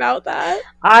everything about that.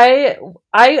 I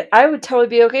I would totally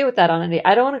be okay with that on a date.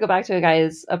 I don't want to go back to a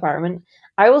guy's apartment.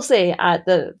 I will say at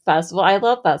the festival, I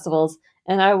love festivals,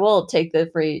 and I will take the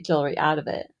free jewelry out of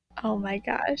it. Oh my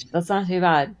gosh. That's not too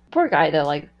bad. Poor guy though,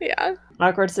 like Yeah.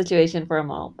 awkward situation for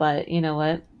them all. But you know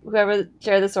what? Whoever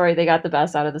shared the story, they got the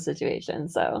best out of the situation.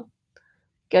 So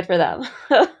Good for them.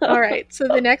 All right. So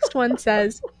the next one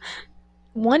says,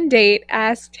 one date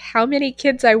asked how many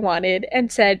kids I wanted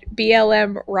and said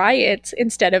BLM riots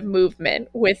instead of movement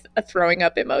with a throwing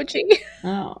up emoji.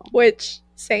 Oh. Which,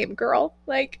 same girl.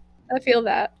 Like, I feel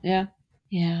that. Yeah.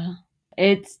 Yeah.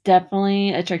 It's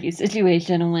definitely a tricky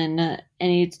situation when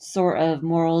any sort of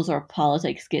morals or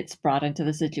politics gets brought into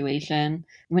the situation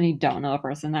when you don't know a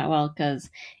person that well, because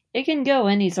it can go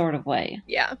any sort of way.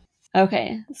 Yeah.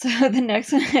 Okay, so the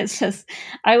next one is just,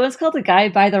 I once called a guy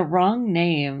by the wrong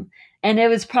name, and it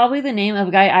was probably the name of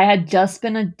a guy I had just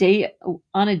been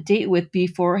on a date with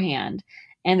beforehand.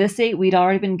 And this date, we'd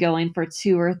already been going for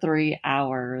 2 or 3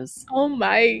 hours. Oh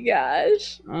my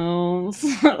gosh. Oh,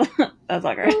 that's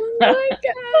not great. Oh my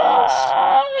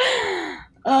gosh.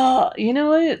 Oh, you know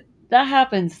what? That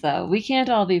happens though. We can't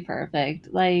all be perfect.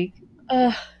 Like,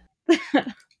 Ugh.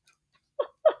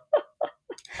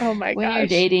 Oh my when gosh. you're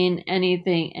dating,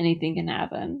 anything can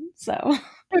happen. So,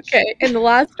 Okay, and the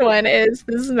last one is,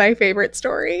 this is my favorite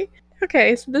story.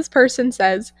 Okay, so this person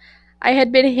says, I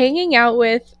had been hanging out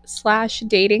with /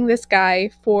 dating this guy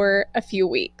for a few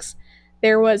weeks.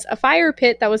 There was a fire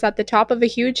pit that was at the top of a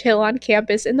huge hill on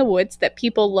campus in the woods that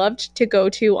people loved to go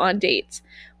to on dates.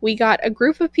 We got a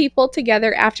group of people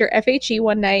together after FHE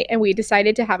one night and we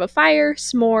decided to have a fire,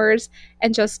 s'mores,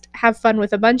 and just have fun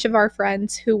with a bunch of our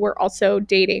friends who were also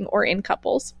dating or in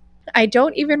couples. I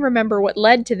don't even remember what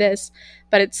led to this,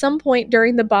 but at some point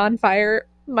during the bonfire,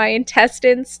 my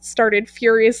intestines started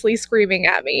furiously screaming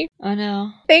at me. oh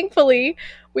no. Thankfully,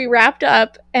 we wrapped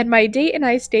up, and my date and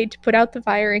I stayed to put out the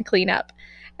fire and clean up.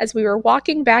 As we were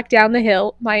walking back down the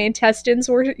hill, my intestines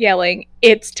were yelling,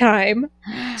 "It's time!"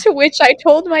 To which I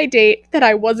told my date that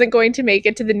I wasn't going to make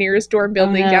it to the nearest dorm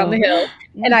building down the hill,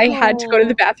 and I had to go to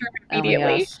the bathroom immediately.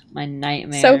 Oh my gosh, my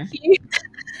nightmare.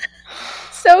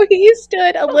 So he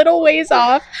stood a little ways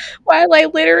off while I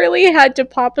literally had to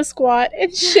pop a squat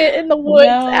and shit in the woods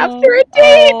after a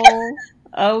date.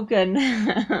 Oh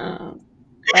goodness. Oh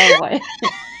boy.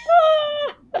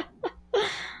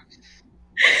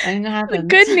 I didn't happen. The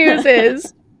good news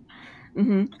is,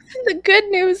 the good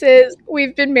news is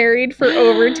we've been married for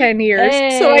over 10 years.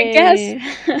 Hey.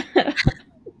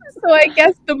 So I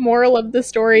guess the moral of the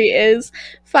story is,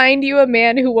 find you a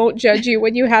man who won't judge you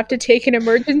when you have to take an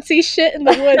emergency shit in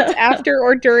the woods after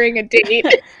or during a date.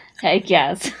 Heck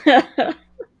yes.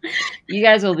 You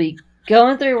guys will be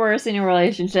going through worse in your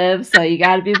relationship, so you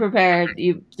got to be prepared.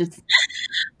 You just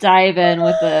dive in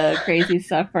with the crazy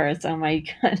stuff first. Oh my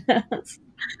goodness.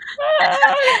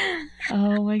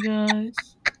 Oh my gosh.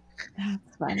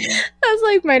 That's funny. That's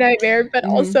like my nightmare, but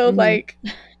also like,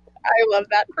 I love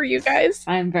that for you guys.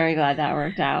 I'm very glad that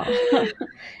worked out.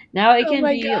 Now it can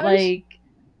be like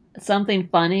something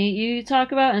funny you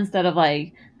talk about instead of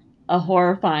like a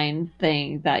horrifying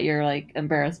thing that you're like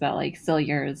embarrassed about like still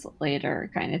years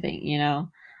later kind of thing, you know?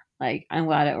 Like, I'm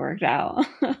glad it worked out.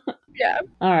 Yeah.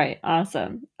 All right,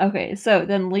 awesome. Okay, so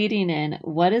then leading in,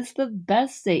 what is the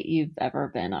best date you've ever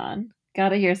been on?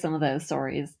 Gotta hear some of those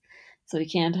stories so we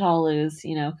can't all lose,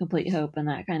 complete hope and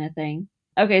that kind of thing.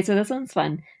 Okay, so this one's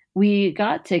fun. We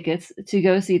got tickets to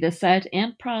go see the set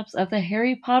and props of the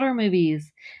Harry Potter movies.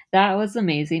 That was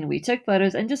amazing. We took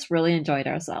photos and just really enjoyed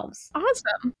ourselves.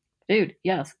 Awesome. Dude,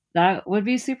 yes, that would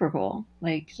be super cool.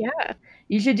 Like, yeah,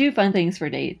 you should do fun things for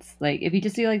dates. Like, if you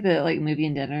just do like the movie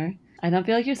and dinner, I don't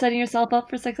feel like you're setting yourself up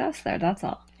for success there. That's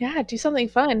all. Yeah, do something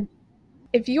fun.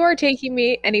 If you are taking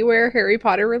me anywhere Harry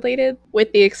Potter related,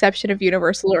 with the exception of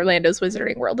Universal Orlando's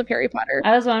Wizarding World of Harry Potter,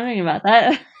 I was wondering about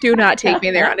that. Do not take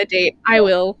me there on a date. I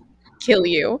will kill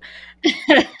you.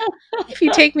 If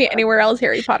you take me anywhere else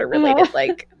Harry Potter related,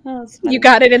 like, you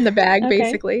got it in the bag,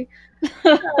 basically.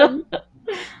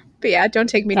 But yeah, don't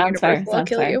take me to Universal. I'll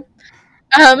kill you.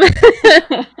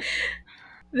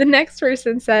 The next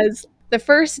person says, the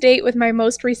first date with my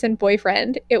most recent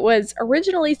boyfriend. It was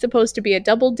originally supposed to be a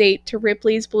double date to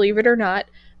Ripley's Believe It or Not,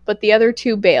 but the other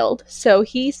two bailed. So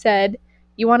he said,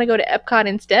 you want to go to Epcot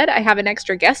instead? I have an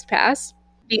extra guest pass.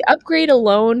 The upgrade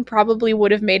alone probably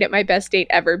would have made it my best date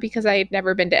ever because I had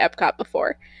never been to Epcot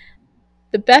before.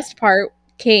 The best part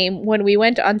came when we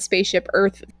went on Spaceship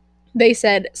Earth. They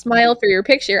said, smile for your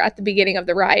picture at the beginning of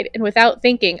the ride, and without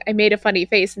thinking, I made a funny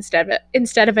face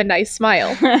instead of a nice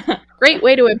smile. Great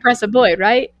way to impress a boy,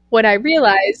 right? When I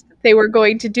realized they were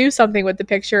going to do something with the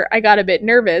picture, I got a bit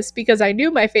nervous because I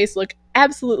knew my face looked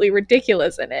absolutely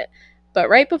ridiculous in it. But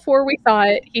right before we saw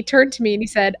it, he turned to me and he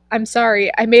said, I'm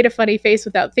sorry, I made a funny face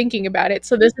without thinking about it,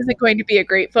 so this isn't going to be a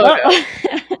great photo.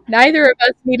 Neither of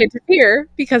us needed to fear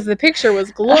because the picture was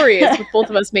glorious with both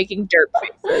of us making dirt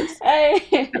faces.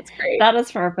 Hey, that's great. That is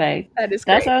perfect. That is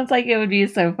great. That sounds like it would be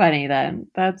so funny then.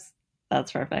 That's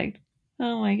That's perfect.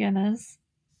 Oh my goodness.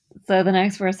 So the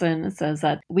next person says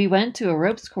that we went to a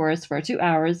ropes course for 2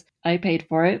 hours. I paid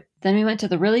for it. Then we went to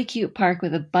the really cute park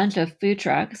with a bunch of food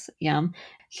trucks. Yum.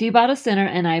 She bought a dinner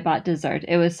and I bought dessert.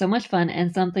 It was so much fun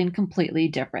and something completely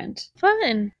different.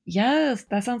 Fun. Yes,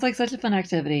 that sounds like such a fun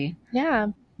activity. Yeah.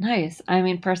 Nice. I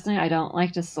mean, personally, I don't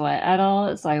like to sweat at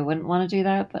all, so I wouldn't want to do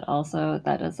that, but also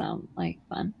that does sound like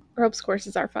fun. Ropes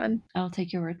courses are fun. I'll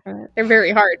take your word for it. They're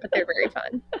very hard, but they're very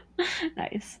fun.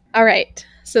 Nice. All right.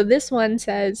 So this one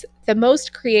says the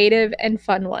most creative and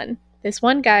fun one. This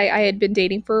one guy I had been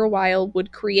dating for a while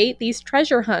would create these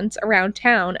treasure hunts around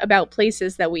town about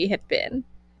places that we had been.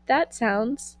 That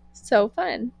sounds so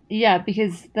fun. Yeah,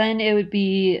 because then it would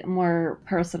be more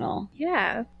personal.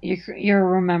 Yeah. You're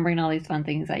remembering all these fun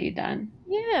things that you've done.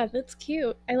 Yeah, that's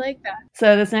cute. I like that.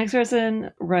 So this next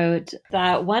person wrote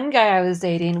that one guy I was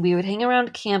dating, we would hang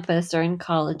around campus during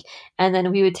college, and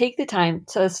then we would take the time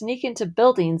to sneak into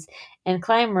buildings and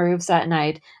climb roofs at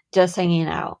night, just hanging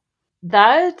out.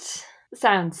 That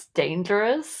sounds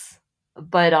dangerous,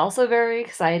 but also very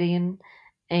exciting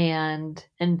and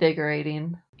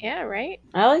invigorating. Yeah, right?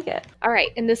 I like it. All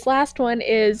right. And this last one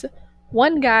is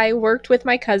one guy worked with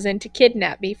my cousin to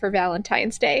kidnap me for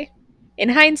Valentine's Day. In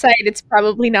hindsight, it's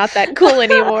probably not that cool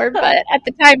anymore, but at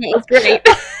the time it was great.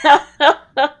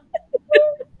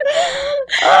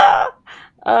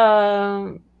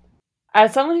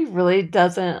 As someone who really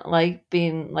doesn't like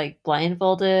being like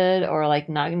blindfolded or like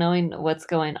not knowing what's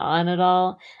going on at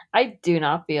all, I do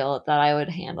not feel that I would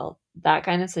handle that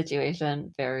kind of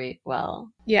situation very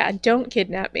well. Yeah, don't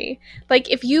kidnap me. Like,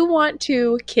 if you want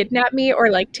to kidnap me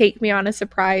or like take me on a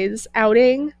surprise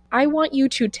outing, I want you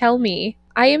to tell me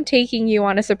I am taking you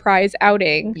on a surprise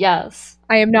outing. Yes.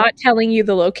 I am not telling you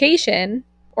the location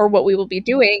or what we will be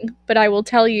doing, but I will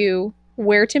tell you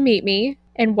where to meet me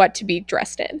and what to be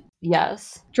dressed in.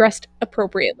 Yes. Dressed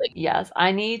appropriately. Yes.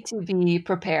 I need to be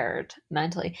prepared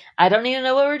mentally. I don't need to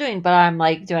know what we're doing, but I'm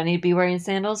like, do I need to be wearing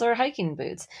sandals or hiking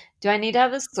boots? Do I need to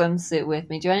have a swimsuit with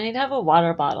me? Do I need to have a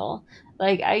water bottle?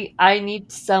 Like I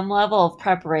need some level of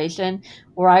preparation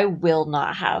or I will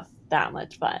not have that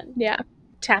much fun. Yeah.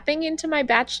 Tapping into my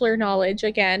bachelor knowledge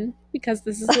again, because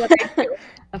this is what I do.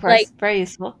 Of course, Like, very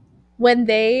useful. when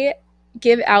they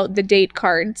give out the date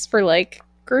cards for like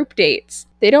group dates,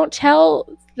 they don't tell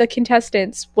the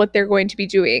contestants what they're going to be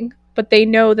doing, but they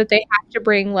know that they have to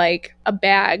bring like a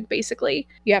bag basically.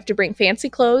 You have to bring fancy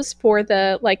clothes for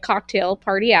the like cocktail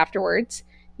party afterwards.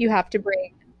 You have to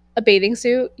bring a bathing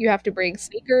suit, you have to bring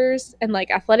sneakers and like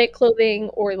athletic clothing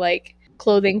or like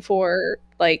clothing for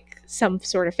like some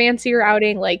sort of fancier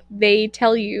outing. Like they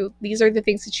tell you these are the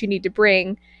things that you need to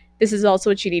bring. This is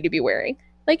also what you need to be wearing.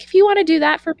 Like, if you want to do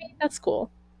that for me, that's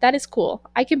cool. That is cool.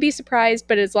 I can be surprised,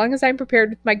 but as long as I'm prepared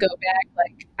with my go bag,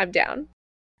 like, I'm down.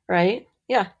 Right?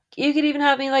 Yeah. You could even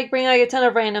have me like bring like a ton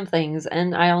of random things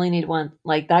and I only need one.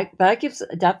 Like that gives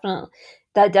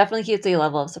definitely keeps a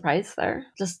level of surprise there.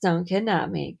 Just don't kidnap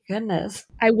me. Goodness.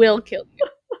 I will kill you.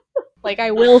 Like,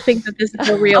 I will think that this is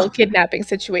a real kidnapping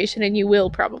situation, and you will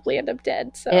probably end up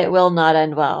dead. So It will not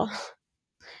end well.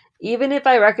 Even if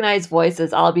I recognize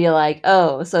voices, I'll be like,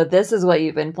 oh, so this is what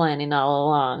you've been planning all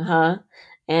along, huh?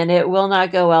 And it will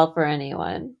not go well for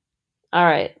anyone. All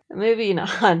right, moving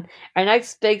on. Our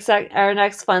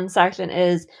next fun section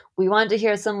is we want to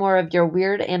hear some more of your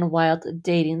weird and wild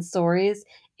dating stories,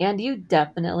 and you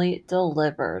definitely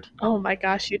delivered. oh my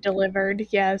gosh, you delivered.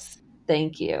 Yes.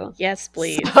 Thank you. Yes,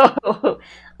 please. So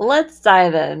let's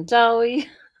dive in, shall we?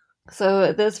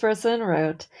 So this person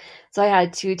wrote, so I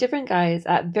had two different guys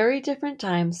at very different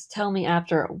times tell me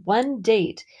after one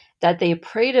date that they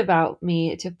prayed about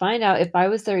me to find out if I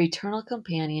was their eternal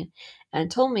companion and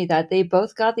told me that they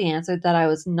both got the answer that I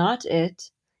was not it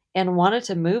and wanted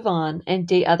to move on and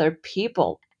date other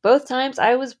people. Both times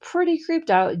I was pretty creeped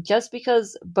out just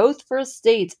because both first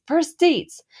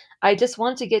dates, I just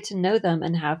wanted to get to know them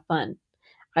and have fun.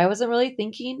 I wasn't really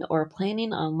thinking or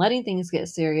planning on letting things get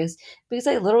serious because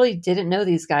I literally didn't know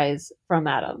these guys from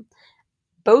Adam.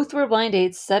 Both were blind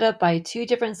dates set up by two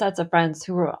different sets of friends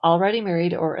who were already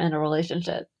married or in a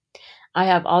relationship. I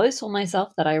have always told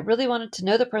myself that I really wanted to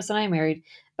know the person I married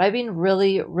by being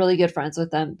really, really good friends with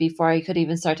them before I could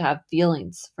even start to have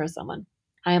feelings for someone.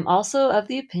 I am also of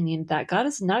the opinion that God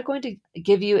is not going to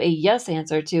give you a yes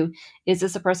answer to, is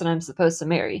this a person I'm supposed to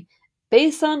marry?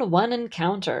 Based on one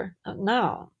encounter.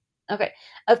 No. Okay.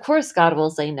 Of course, God will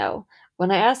say no.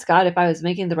 When I asked God if I was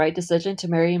making the right decision to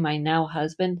marry my now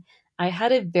husband, I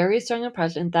had a very strong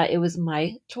impression that it was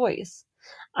my choice.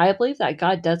 I believe that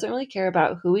God doesn't really care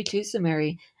about who we choose to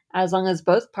marry as long as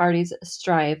both parties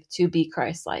strive to be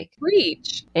Christ-like.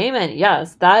 Preach. Amen.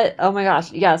 Yes, that, oh my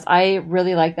gosh, yes, I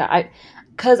really like that.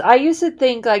 Because I used to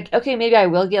think, like, okay, maybe I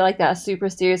will get, like, that super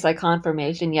serious, like,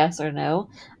 confirmation, yes or no,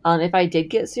 if I did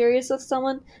get serious with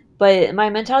someone. But my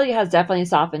mentality has definitely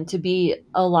softened to be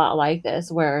a lot like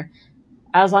this, where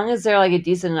as long as they're, like, a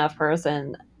decent enough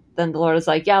person, then the Lord is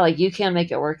like, yeah, like, you can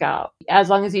make it work out. As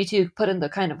long as you two put in the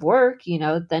kind of work,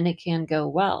 then it can go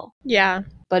well. Yeah.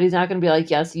 But he's not going to be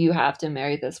like, yes, you have to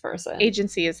marry this person.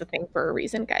 Agency is a thing for a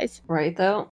reason, guys. Right,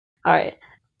 though? All right.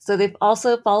 So they've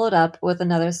also followed up with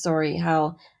another story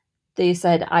how they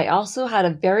said, I also had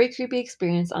a very creepy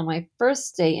experience on my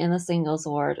first day in the singles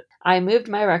ward. I moved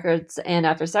my records, and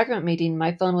after second meeting,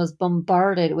 my phone was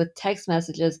bombarded with text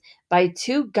messages by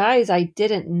two guys I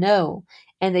didn't know,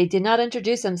 and they did not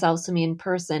introduce themselves to me in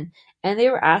person, and they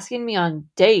were asking me on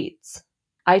dates.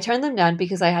 I turned them down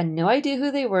because I had no idea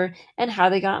who they were and how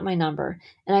they got my number,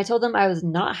 and I told them I was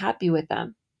not happy with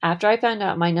them. After I found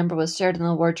out my number was shared in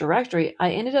the ward directory,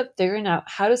 I ended up figuring out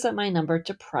how to set my number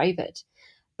to private.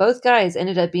 Both guys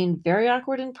ended up being very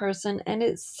awkward in person, and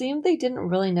it seemed they didn't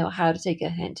really know how to take a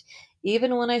hint,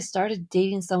 even when I started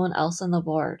dating someone else on the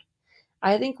board.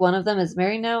 I think one of them is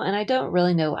married now, and I don't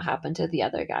really know what happened to the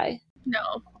other guy.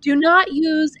 No. Do not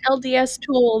use LDS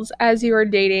Tools as your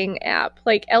dating app.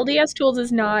 Like, LDS Tools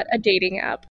is not a dating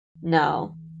app.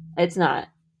 No, it's not.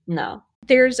 No.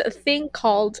 There's a thing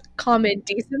called common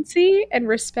decency and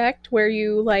respect where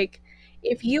you, like,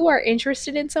 if you are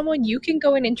interested in someone, you can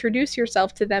go and introduce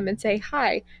yourself to them and say,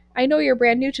 hi, I know you're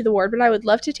brand new to the ward, but I would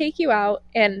love to take you out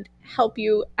and help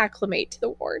you acclimate to the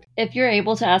ward. If you're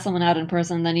able to ask someone out in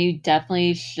person, then you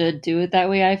definitely should do it that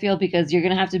way, I feel, because you're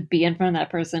going to have to be in front of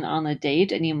that person on the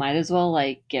date, and you might as well,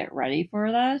 like, get ready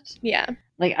for that. Yeah.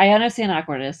 Like, I understand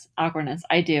awkwardness.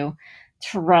 I do.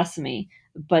 Trust me.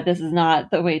 But this is not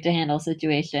the way to handle a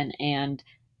situation, and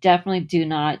definitely do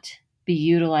not be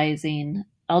utilizing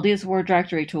LDS Word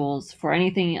Directory tools for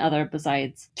anything other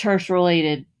besides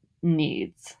church-related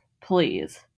needs.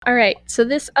 Please. All right, so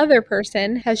this other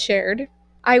person has shared,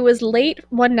 I was late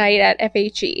one night at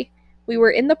FHE. We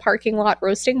were in the parking lot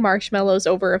roasting marshmallows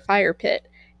over a fire pit,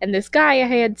 and this guy I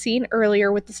had seen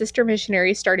earlier with the sister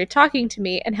missionary started talking to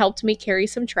me and helped me carry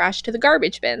some trash to the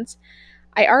garbage bins.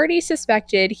 I already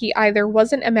suspected he either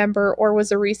wasn't a member or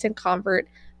was a recent convert,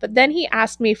 but then he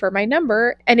asked me for my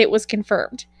number and it was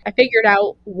confirmed. I figured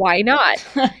out why not.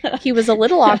 He was a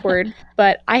little awkward,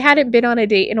 but I hadn't been on a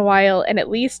date in a while and at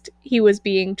least he was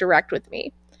being direct with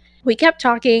me. We kept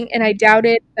talking and I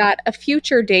doubted that a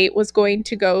future date was going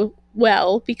to go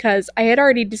well because I had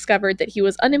already discovered that he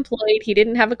was unemployed, he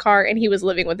didn't have a car, and he was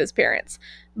living with his parents.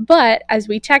 But as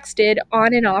we texted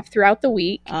on and off throughout the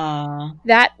week,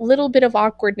 that little bit of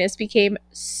awkwardness became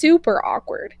super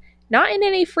awkward. Not in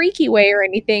any freaky way or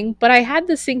anything, but I had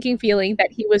the sinking feeling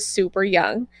that he was super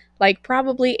young, like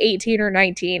probably 18 or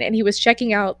 19, and he was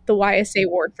checking out the YSA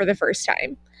ward for the first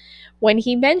time. When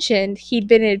he mentioned he'd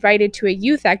been invited to a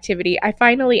youth activity, I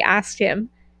finally asked him,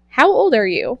 "How old are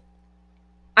you?"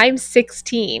 "I'm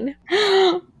 16.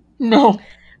 No.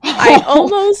 I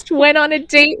almost went on a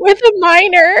date with a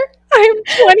minor. I'm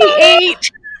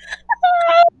 28.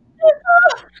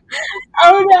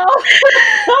 Oh no.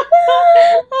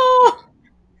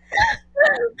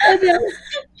 Oh no.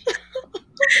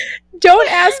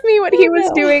 Don't ask me what he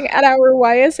was doing at our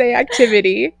YSA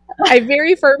activity. I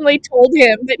very firmly told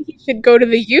him that he should go to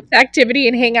the youth activity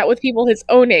and hang out with people his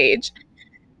own age.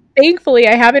 Thankfully,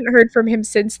 I haven't heard from him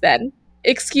since then.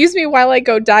 Excuse me while I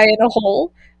go die in a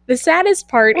hole. The saddest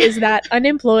part is that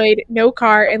unemployed, no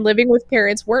car, and living with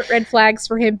parents weren't red flags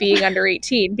for him being under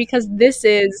 18 because this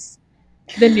is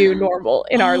the new normal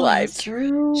in our lives.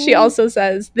 True. She also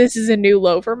says, this is a new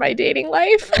low for my dating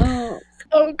life.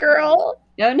 Oh, girl.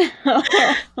 Oh, no.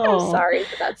 I'm sorry,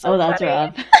 but that's so that's funny.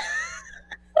 rough.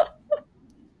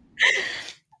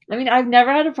 I mean, I've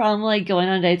never had a problem, like, going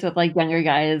on dates with, like, younger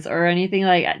guys or anything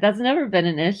like that's never been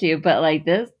an issue, but, like,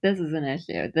 this is an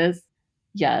issue.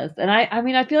 Yes. And I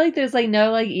mean, I feel like there's, like,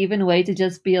 no, like, even way to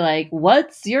just be like,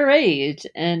 what's your age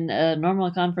in a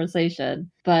normal conversation.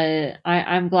 But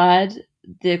I'm glad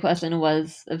the question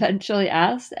was eventually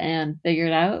asked and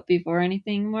figured out before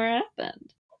anything more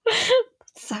happened.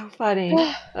 So funny.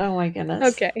 Oh my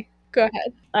goodness. Okay, go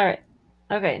ahead. All right.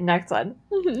 Okay, next one.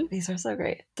 Mm-hmm. These are so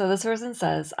great. So this person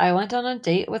says, I went on a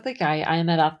date with a guy I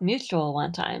met off Mutual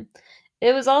one time.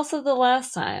 It was also the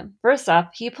last time. First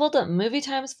off, he pulled up movie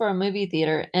times for a movie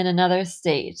theater in another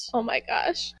state. Oh my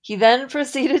gosh. He then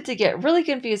proceeded to get really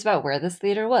confused about where this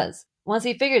theater was. Once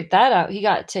he figured that out, he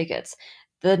got tickets.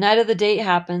 The night of the date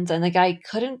happens and the guy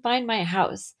couldn't find my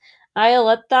house. I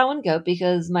let that one go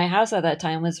because my house at that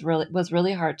time was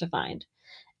really hard to find.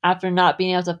 After not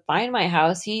being able to find my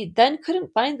house, he then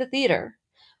couldn't find the theater.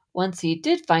 Once he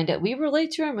did find it, we were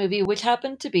late to our movie, which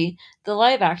happened to be the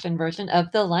live action version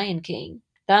of The Lion King.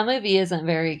 That movie isn't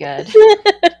very good.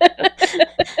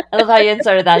 I love how you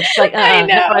inserted that. Just like, I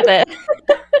know. not worth it.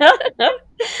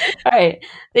 All right,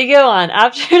 they go on.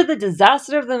 After the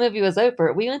disaster of the movie was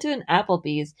over, we went to an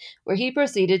Applebee's where he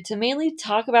proceeded to mainly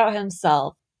talk about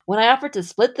himself. When I offered to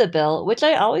split the bill, which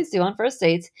I always do on first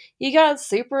dates, he got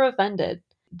super offended.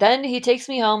 Then he takes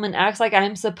me home and acts like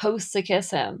I'm supposed to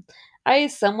kiss him. I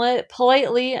somewhat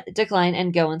politely decline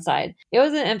and go inside. It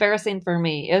wasn't embarrassing for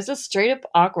me. It was just straight up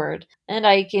awkward. And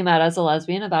I came out as a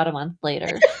lesbian about a month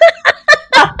later.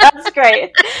 That's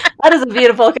great. That is a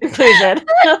beautiful conclusion.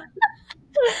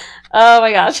 Oh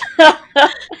my gosh.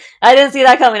 I didn't see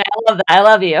that coming. I love that. I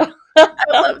love you. I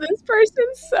love this person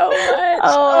so much.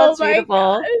 Oh, that's my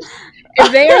beautiful. gosh.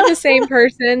 If they are the same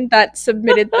person that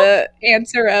submitted the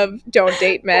answer of don't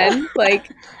date men,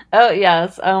 like, oh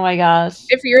yes, oh my gosh,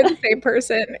 if you're the same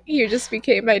person, you just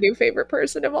became my new favorite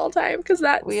person of all time because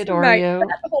that's we adore you.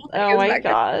 That whole thing Oh is my that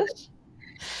gosh.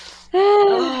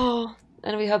 Oh,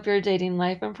 and we hope your dating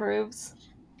life improves.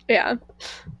 Yeah.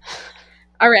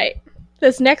 All right.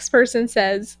 This next person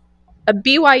says, a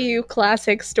BYU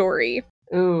classic story.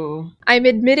 Ooh. I'm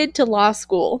admitted to law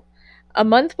school. A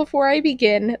month before I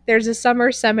begin, there's a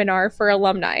summer seminar for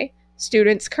alumni,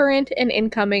 students current and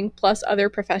incoming, plus other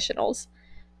professionals.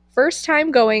 First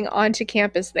time going onto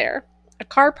campus there. A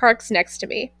car parks next to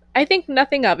me. I think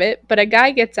nothing of it, but a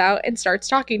guy gets out and starts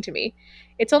talking to me.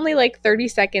 It's only like 30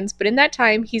 seconds, but in that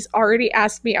time, he's already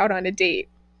asked me out on a date.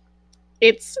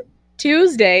 It's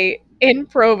Tuesday in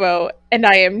Provo, and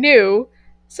I am new,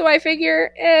 so I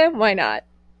figure, why not?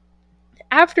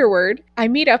 Afterward, I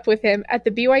meet up with him at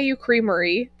the BYU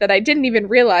Creamery that I didn't even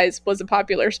realize was a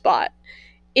popular spot.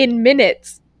 In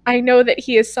minutes, I know that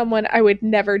he is someone I would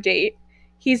never date.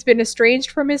 He's been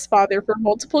estranged from his father for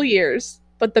multiple years,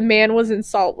 but the man was in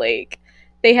Salt Lake.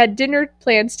 They had dinner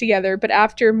plans together, but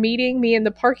after meeting me in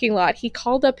the parking lot, he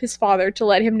called up his father to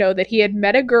let him know that he had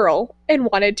met a girl and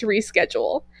wanted to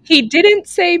reschedule. He didn't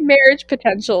say marriage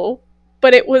potential,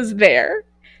 but it was there.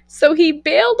 So he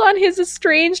bailed on his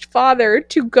estranged father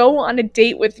to go on a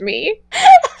date with me.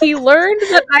 He learned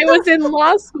that I was in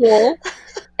law school,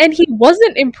 and he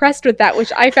wasn't impressed with that,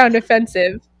 which I found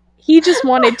offensive. He just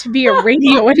wanted to be a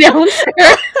radio announcer.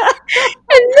 and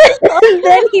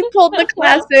then he pulled the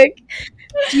classic,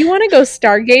 do you want to go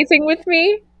stargazing with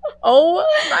me? Oh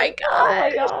my gosh. Oh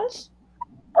my gosh.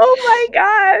 Oh my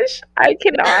gosh. I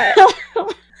cannot.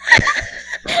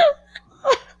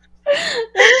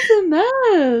 That is a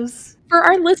mess. For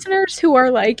our listeners who are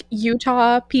like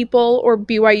Utah people or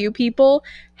BYU people,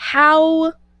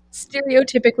 how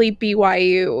stereotypically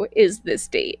BYU is this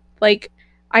date? Like,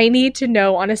 I need to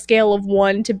know on a scale of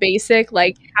 1 to basic,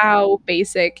 like, how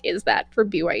basic is that for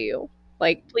BYU?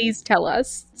 Like, please tell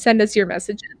us. Send us your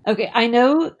messages. Okay, I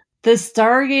know the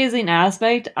stargazing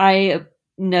aspect I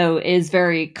know is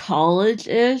very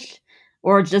college-ish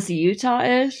or just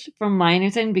Utah-ish from my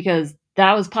understanding because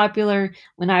that was popular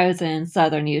when I was in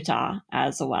southern Utah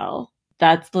as well.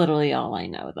 That's literally all I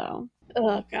know though.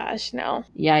 Oh gosh, no.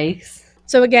 Yikes.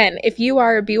 So again, if you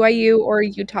are a BYU or a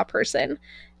Utah person,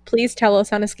 please tell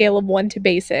us on a scale of 1 to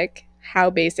basic how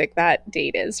basic that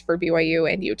date is for BYU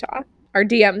and Utah. Our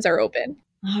DMs are open.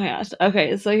 Oh my gosh.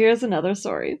 Okay, so here's another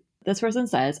story. This person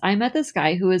says, I met this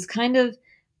guy who was kind of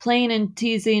playing and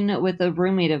teasing with a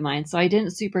roommate of mine, so I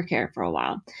didn't super care for a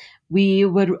while. We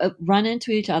would run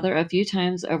into each other a few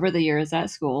times over the years at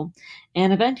school,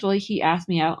 and eventually he asked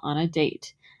me out on a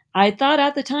date. I thought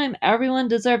at the time everyone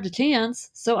deserved a chance,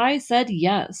 so I said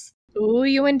yes. Ooh,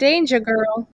 you in danger,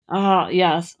 girl. Oh,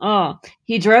 yes. Oh,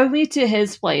 he drove me to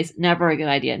his place. Never a good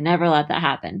idea. Never let that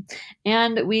happen.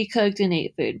 And we cooked and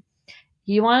ate food.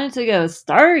 He wanted to go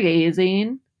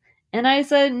stargazing, and I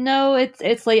said, no,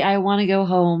 it's late. I want to go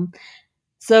home.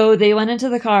 So they went into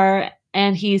the car,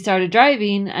 and he started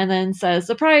driving, and then says,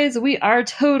 surprise, we are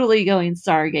totally going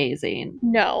stargazing.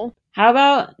 No. How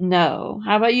about no?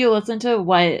 How about you listen to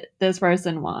what this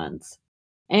person wants?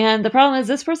 And the problem is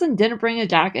this person didn't bring a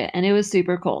jacket, and it was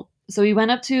super cold. So we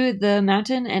went up to the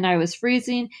mountain, and I was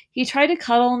freezing. He tried to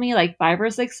cuddle me like 5 or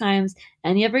 6 times,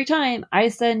 and every time I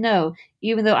said no,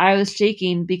 even though I was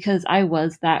shaking because I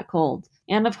was that cold.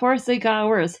 And of course, it got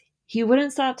worse. He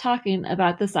wouldn't stop talking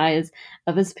about the size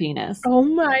of his penis. Oh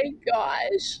my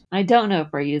gosh. I don't know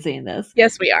if we're using this.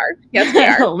 Yes, we are. Yes, we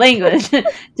are. Language.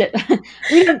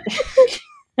 We don't.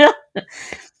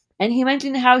 And he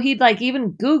mentioned how he'd like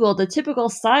even Googled the typical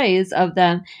size of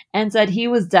them and said he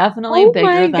was definitely Oh bigger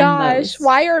my than gosh. most.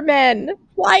 Why are men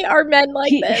like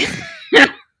He this?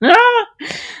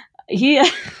 he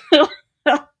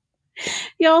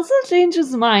he also changed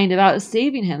his mind about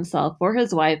saving himself for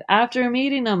his wife after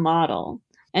meeting a model.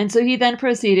 And so he then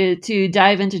proceeded to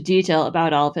dive into detail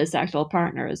about all of his sexual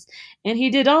partners. And he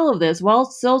did all of this while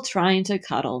still trying to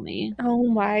cuddle me. Oh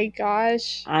my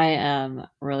gosh. I am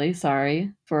really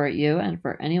sorry for you and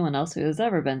for anyone else who has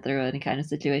ever been through any kind of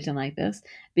situation like this,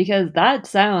 because that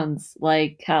sounds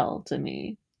like hell to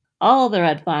me. All the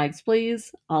red flags,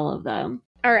 please. All of them.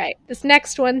 All right, this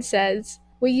next one says,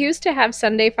 we used to have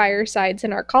Sunday firesides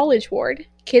in our college ward.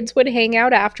 Kids would hang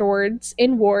out afterwards,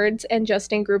 in wards, and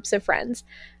just in groups of friends.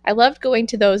 I loved going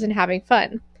to those and having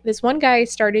fun. This one guy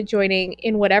started joining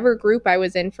in whatever group I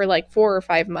was in for like 4 or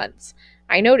 5 months.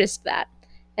 I noticed that.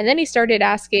 And then he started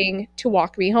asking to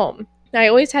walk me home. I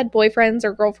always had boyfriends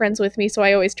or girlfriends with me, so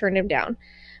I always turned him down.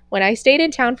 When I stayed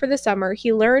in town for the summer,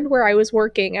 he learned where I was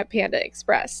working at Panda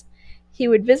Express. He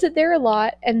would visit there a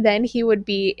lot, and then he would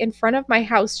be in front of my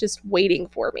house just waiting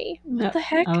for me. What the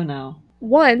heck? Oh no.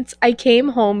 Once I came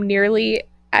home nearly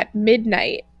at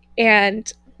midnight,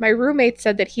 and my roommate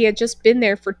said that he had just been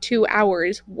there for 2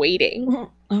 hours waiting.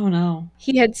 Oh no.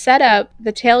 He had set up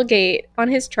the tailgate on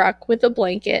his truck with a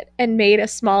blanket and made a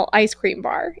small ice cream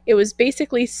bar. It was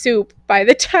basically soup by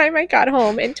the time I got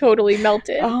home and totally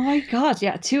melted. Oh my gosh,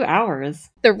 yeah, 2 hours.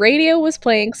 The radio was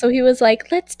playing, so he was like,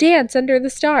 let's dance under the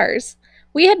stars.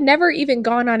 We had never even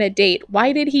gone on a date.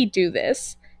 Why did he do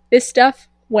this? This stuff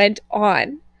went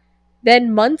on.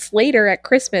 Then months later at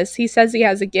Christmas, he says he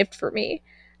has a gift for me.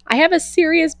 I have a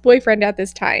serious boyfriend at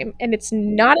this time, and it's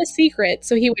not a secret,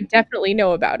 so he would definitely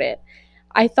know about it.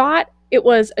 I thought it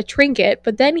was a trinket,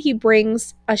 but then he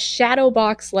brings a shadow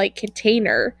box like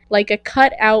container, like a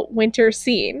cut out winter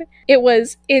scene. It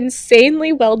was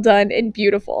insanely well done and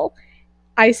beautiful.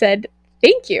 I said,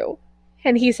 thank you.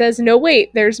 And he says, no,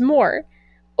 wait, there's more.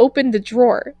 Open the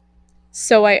drawer.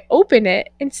 So I open it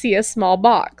and see a small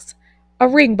box. A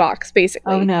ring box,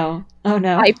 basically. Oh no. Oh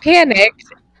no. I panicked,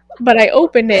 but I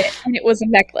opened it and it was a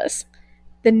necklace.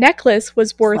 The necklace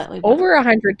was worth over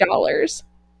 $100.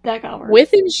 That got worse.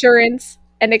 With insurance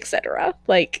and etc.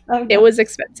 Like, Oh, no. It was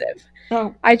expensive.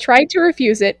 Oh. I tried to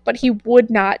refuse it, but he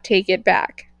would not take it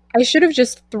back. I should have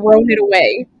just thrown it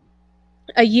away.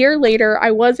 A year later,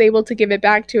 I was able to give it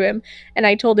back to him, and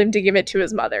I told him to give it to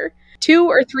his mother. 2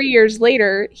 or 3 years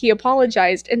later, he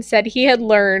apologized and said he had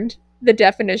learned the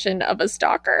definition of a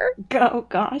stalker. Oh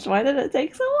gosh, why did it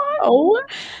take so long? Oh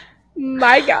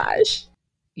my gosh.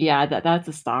 Yeah, that's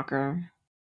a stalker.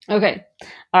 Okay.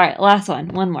 All right, last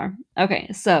one more. Okay,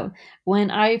 so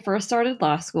when I first started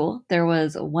law school, there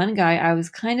was one guy I was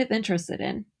kind of interested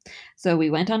in. So we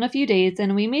went on a few dates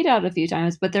and we made out a few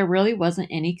times, but there really wasn't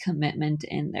any commitment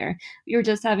in there. We were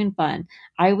just having fun.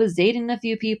 I was dating a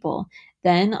few people.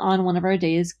 Then on one of our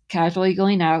days, casually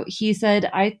going out, he said,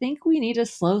 I think we need to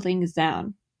slow things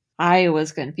down. I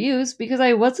was confused because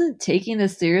I wasn't taking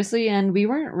this seriously and we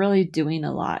weren't really doing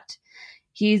a lot.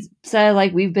 He said,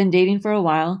 like, we've been dating for a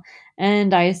while.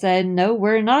 And I said, no,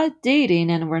 we're not dating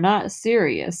and we're not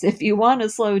serious. If you want to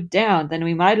slow down, then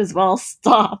we might as well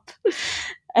stop.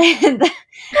 And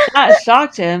that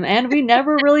shocked him, and we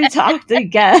never really talked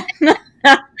again.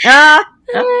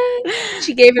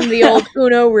 She gave him the old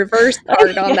Uno reverse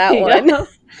card on that one.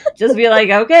 Just be like,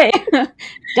 okay,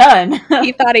 done.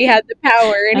 He thought he had the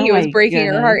power, and he was breaking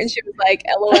her heart, and she was like,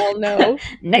 LOL, no.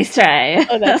 Nice try.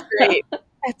 Oh, that's great.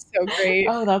 That's so great.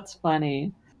 Oh, that's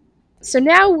funny. So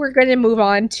now we're going to move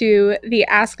on to the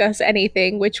Ask Us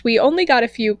Anything, which we only got a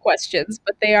few questions,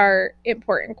 but they are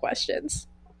important questions.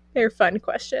 They're fun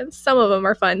questions. Some of them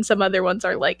are fun. Some other ones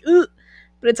are like, ugh,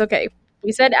 but it's okay.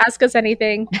 We said ask us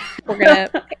anything. We're gonna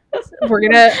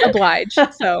oblige.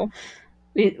 So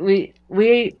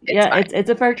it's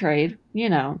a fair trade, you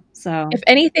know. So if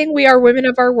anything, we are women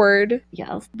of our word.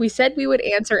 Yes. We said we would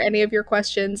answer any of your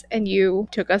questions, and you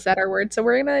took us at our word. So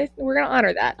we're gonna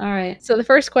honor that. All right. So the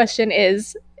first question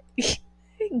is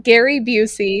Gary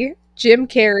Busey, Jim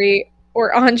Carrey,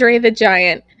 or Andre the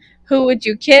Giant. Who would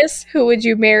you kiss? Who would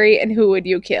you marry? And who would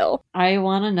you kill? I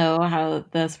want to know how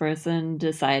this person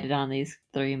decided on these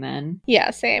 3 men. Yeah,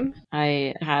 same.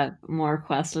 I have more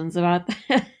questions about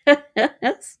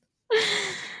this.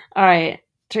 All right.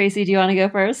 Tracy, do you want to go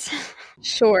first?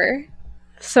 Sure.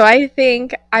 So I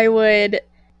think I would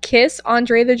kiss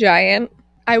Andre the Giant.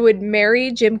 I would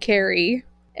marry Jim Carrey.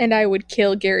 And I would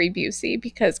kill Gary Busey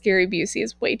because Gary Busey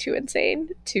is way too insane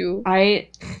to... I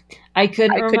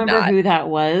couldn't remember who that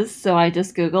was, so I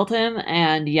just Googled him,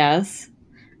 and yes,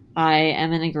 I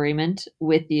am in agreement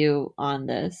with you on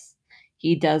this.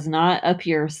 He does not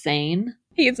appear sane.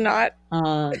 He's not.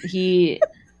 He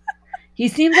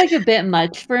seems like a bit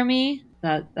much for me.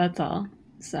 That's all.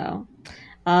 So,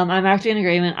 I'm actually in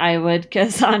agreement. I would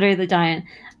kiss Andre the Giant.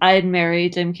 I'd marry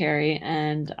Jim Carrey,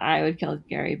 and I would kill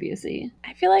Gary Busey.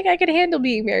 I feel like I could handle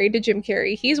being married to Jim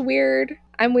Carrey. He's weird.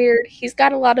 I'm weird. He's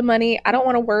got a lot of money. I don't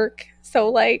want to work. So,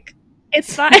 like,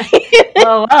 it's fine.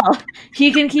 Oh, well,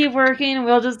 he can keep working.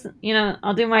 We'll just,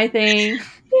 I'll do my thing.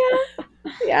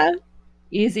 Yeah.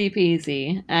 Easy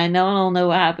peasy. And no one will know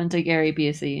what happened to Gary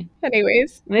Busey.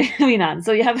 Anyways. Maybe not.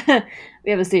 So we have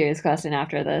a serious question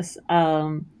after this.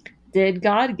 Did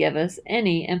God give us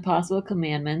any impossible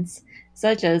commandments,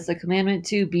 such as the commandment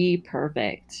to be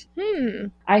perfect?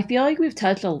 I feel like we've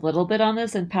touched a little bit on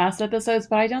this in past episodes,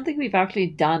 but I don't think we've actually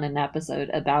done an episode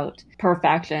about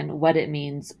perfection, what it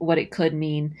means, what it could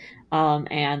mean,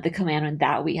 and the commandment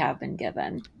that we have been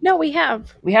given. No, we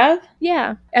have. We have?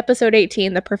 Yeah. Episode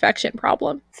 18, the perfection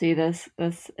problem. See, this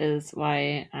is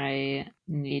why I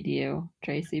need you,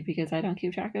 Tracy, because I don't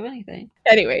keep track of anything.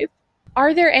 Anyways,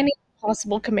 are there any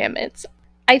possible commandments?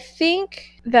 I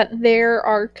think that there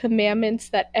are commandments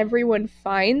that everyone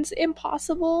finds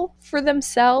impossible for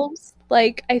themselves.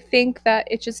 Like, I think that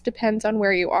it just depends on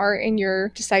where you are in your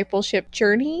discipleship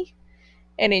journey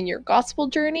and in your gospel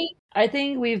journey. I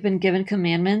think we've been given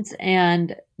commandments,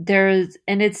 and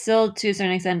it's still to a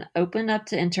certain extent open up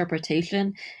to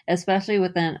interpretation, especially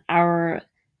within our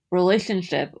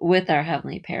relationship with our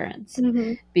heavenly parents.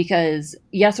 Mm-hmm. Because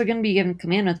yes, we're going to be given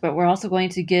commandments, but we're also going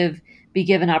to be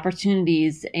given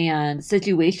opportunities and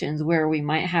situations where we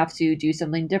might have to do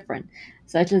something different,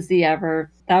 such as the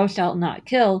thou shalt not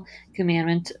kill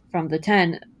commandment from the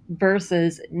 10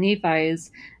 versus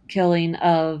Nephi's killing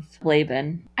of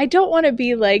Laban. I don't want to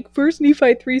be like, 1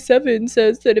 Nephi 3:7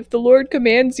 says that if the Lord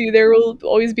commands you, there will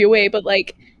always be a way. But,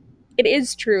 like, it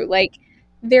is true. Like,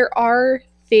 there are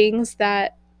things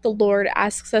that the Lord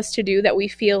asks us to do that we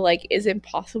feel like is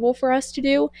impossible for us to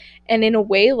do. And in a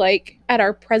way, like, at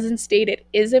our present state, it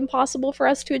is impossible for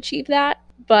us to achieve that.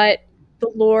 But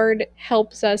the Lord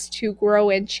helps us to grow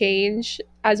and change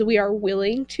as we are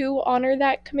willing to honor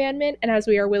that commandment and as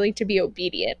we are willing to be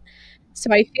obedient.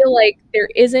 So I feel like there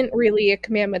isn't really a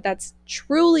commandment that's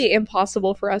truly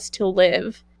impossible for us to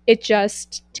live. It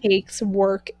just takes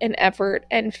work and effort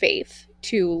and faith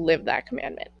to live that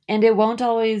commandment. And it won't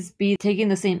always be taking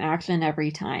the same action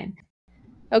every time.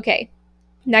 Okay,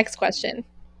 next question.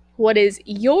 What is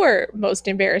your most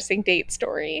embarrassing date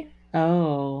story?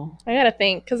 Oh. I gotta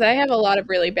think, because I have a lot of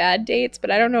really bad dates,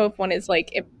 but I don't know if one is,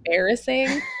 like,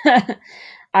 embarrassing.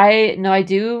 I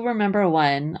do remember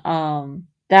one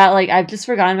that, like, I've just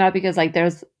forgotten about because, like,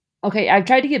 I've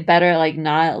tried to get better at, like,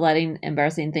 not letting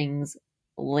embarrassing things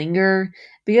linger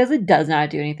because it does not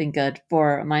do anything good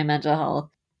for my mental health.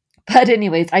 But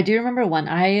anyways, I do remember one.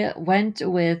 I went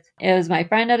with, it was my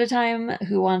friend at a time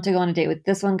who wanted to go on a date with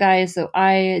this one guy. So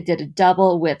I did a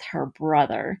double with her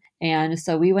brother. And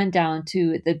so we went down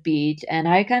to the beach, and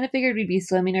I kind of figured we'd be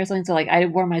swimming or something. So, like, I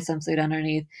wore my swimsuit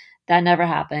underneath. That never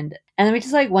happened. And then we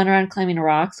just, like, went around climbing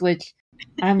rocks, which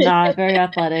I'm not very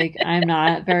athletic. I'm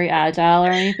not very agile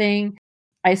or anything.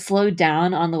 I slowed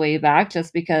down on the way back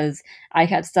just because I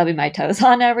kept stubbing my toes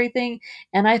on everything.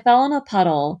 And I fell in a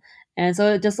puddle. And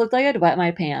so it just looked like I'd wet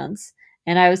my pants.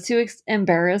 And I was too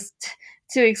embarrassed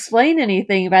to explain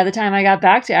anything by the time I got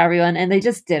back to everyone. And they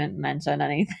just didn't mention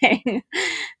anything.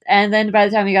 And then by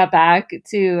the time we got back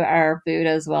to our food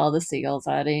as well, the seagulls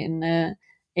had eaten,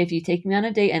 if you take me on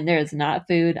a date and there is not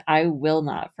food, I will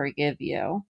not forgive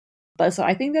you. But so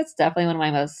I think that's definitely one of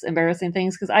my most embarrassing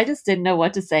things because I just didn't know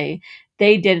what to say.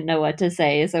 They didn't know what to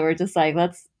say. So we're just like,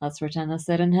 let's pretend this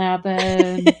didn't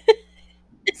happen.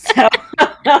 So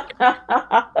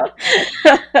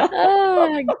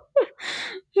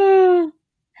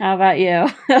how about you?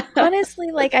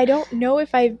 Honestly, like, I don't know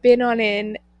if I've been on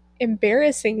an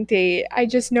embarrassing date. I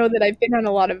just know that I've been on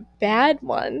a lot of bad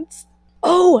ones.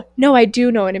 Oh, no, I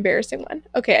do know an embarrassing one.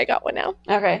 Okay, I got one now.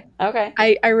 Okay.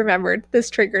 I remembered.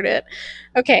 This triggered it.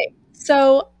 Okay,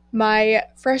 so my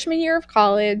freshman year of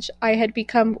college, I had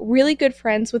become really good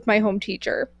friends with my home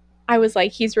teacher. I was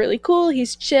like, he's really cool,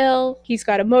 he's chill, he's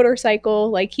got a motorcycle,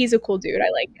 like, he's a cool dude, I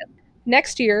like him.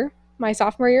 Next year, my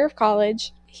sophomore year of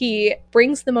college, he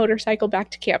brings the motorcycle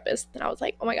back to campus, and I was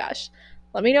like, oh my gosh,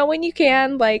 let me know when you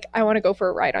can, like, I want to go for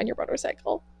a ride on your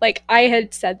motorcycle. Like, I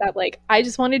had said that, like, I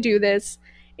just want to do this.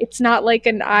 It's not like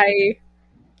I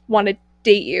want to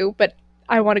date you, but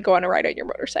I want to go on a ride on your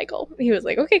motorcycle. And he was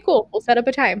like, okay, cool, we'll set up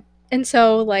a time. And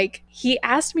so, like, he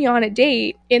asked me on a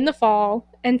date in the fall,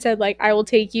 and said, like, I will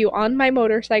take you on my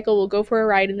motorcycle, we'll go for a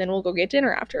ride, and then we'll go get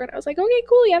dinner after. And I was like, okay,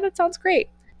 cool, yeah, that sounds great.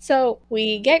 So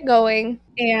we get going,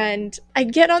 and I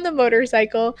get on the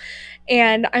motorcycle,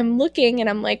 and I'm looking, and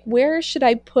I'm like, where should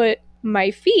I put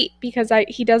my feet? Because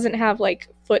he doesn't have, like,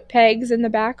 foot pegs in the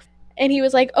back. And he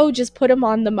was like, oh, just put them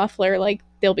on the muffler, like,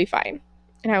 they'll be fine.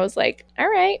 And I was like, all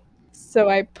right. So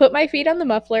I put my feet on the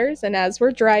mufflers, and as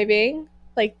we're driving,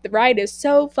 like, the ride is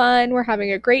so fun, we're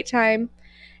having a great time.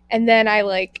 And then I,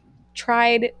 like,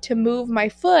 tried to move my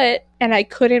foot, and I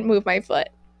couldn't move my foot.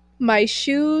 My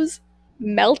shoes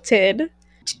melted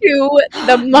to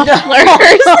the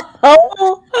mufflers.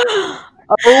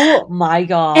 Oh my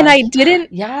god. And I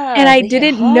didn't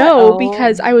know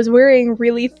because I was wearing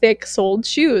really thick soled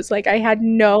shoes. Like, I had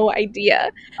no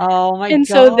idea. Oh my god. And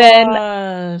so then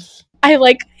I,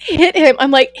 like, hit him. I'm,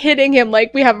 like, hitting him,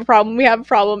 like, we have a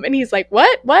problem. And he's like,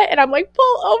 what? And I'm like,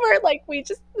 pull over. Like,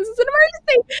 this is an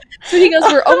emergency. So he goes,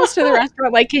 we're almost to the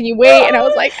restaurant. Like, can you wait? And I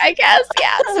was like, I guess,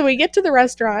 yeah. So we get to the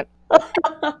restaurant.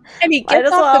 And he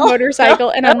gets off the motorcycle.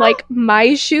 And I'm like,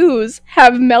 my shoes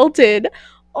have melted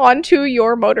onto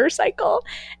your motorcycle.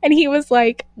 And he was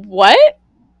like, what?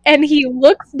 And he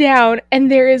looks down,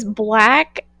 and there is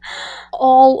black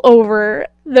all over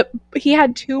he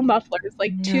had two mufflers,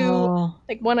 like two,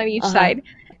 like one on each side,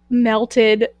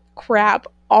 melted crap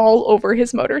all over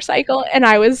his momotorcycle. And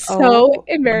I was so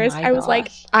embarrassed. I was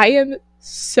like, I am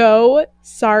so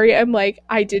sorry. I'm like,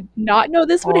 I did not know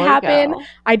this would happen.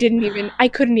 I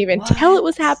couldn't even tell it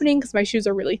was happening because my shoes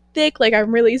are really thick. Like,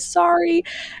 I'm really sorry.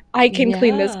 I can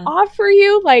clean this off for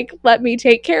you. Like, let me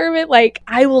take care of it. Like,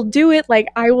 I will do it. Like,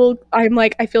 I'm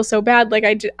like, I feel so bad. Like,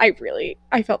 I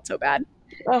felt so bad.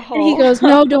 And he goes,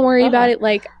 no, don't worry about it.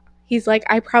 Like, he's like,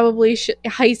 I probably should,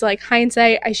 he's like,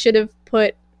 hindsight, I should have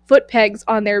put foot pegs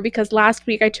on there because last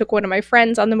week I took one of my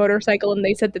friends on the motorcycle and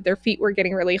they said that their feet were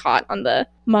getting really hot on the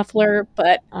muffler.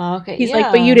 But he's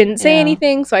like, but you didn't say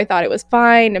anything, so I thought it was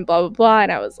fine and blah, blah, blah.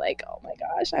 And I was like, oh my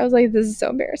gosh. I was like, this is so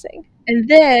embarrassing. And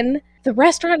then the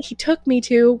restaurant he took me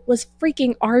to was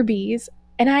freaking Arby's.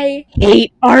 And I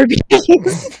hate Arby's.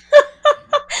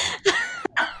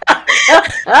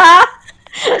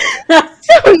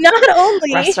 So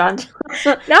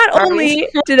not only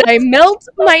did I melt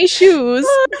my shoes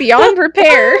beyond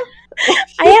repair,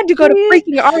 I had to go to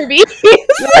freaking Arby's.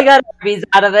 I got Arby's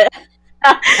out of it.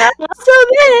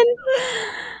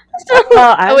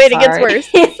 It gets worse.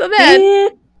 So then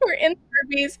we're in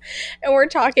Arby's and we're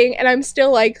talking, and I'm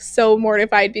still like so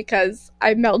mortified because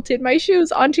I melted my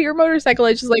shoes onto your motorcycle.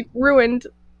 I just like ruined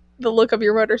the look of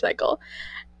your motorcycle.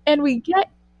 And we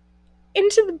get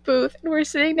into the booth and we're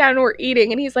sitting down and we're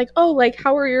eating, and he's like, oh, like,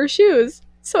 how are your shoes?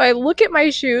 So I look at my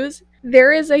shoes.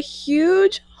 There is a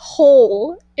huge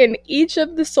hole in each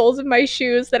of the soles of my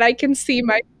shoes that I can see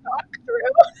my sock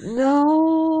through.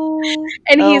 No.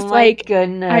 And he's like,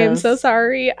 goodness. I am so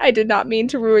sorry. I did not mean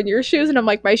to ruin your shoes. And I'm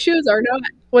like, my shoes are not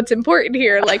what's important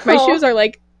here. Like, my shoes are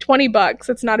like $20.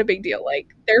 It's not a big deal. Like,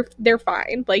 they're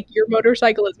fine. Like, your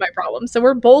motorcycle is my problem. So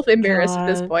we're both embarrassed at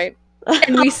this point.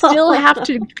 And we still have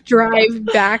to drive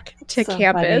back to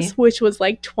campus, funny. Which was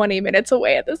like 20 minutes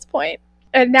away at this point.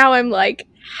 And now I'm like,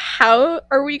 how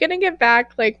are we going to get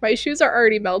back? Like, my shoes are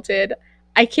already melted.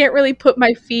 I can't really put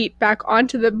my feet back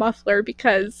onto the muffler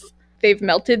because they've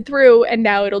melted through, and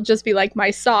now it'll just be like my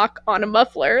sock on a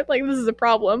muffler. Like, this is a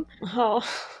problem. Oh,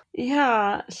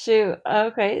 yeah, shoot.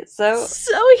 Okay, so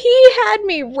he had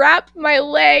me wrap my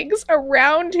legs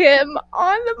around him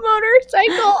on the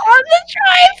motorcycle on the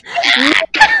drive.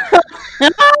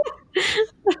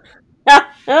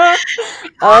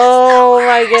 Oh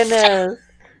my goodness.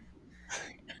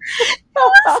 That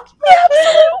was the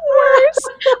absolute worst.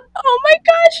 Oh my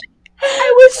gosh.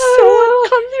 I was so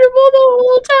uncomfortable the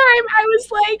whole time. I was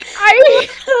like,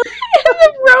 and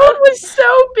the road was so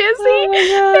busy.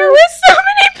 Oh, there was so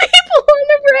many people on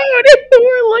the road who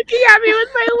were looking at me with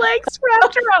my legs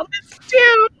wrapped around this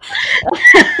dude.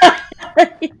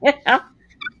 Yeah.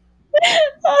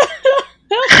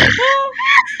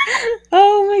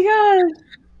 Oh my gosh.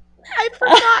 I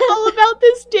forgot all about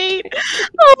this date.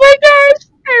 Oh my gosh.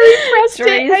 I repressed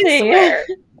it, I swear.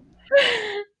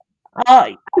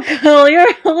 Oh,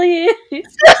 clearly.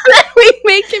 We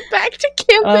make it back to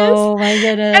campus. Oh my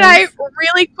goodness. And I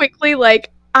really quickly,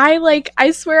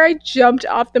 I swear I jumped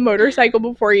off the motorcycle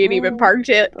before he had even parked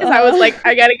it. Because I was like,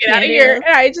 I gotta get out of here. And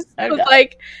I just was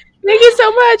like, thank you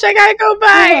so much. I gotta go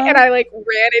by. And I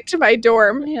ran into my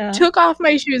dorm, took off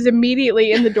my shoes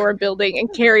immediately in the dorm building,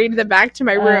 and carried them back to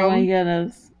my room. Oh my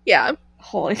goodness. Yeah.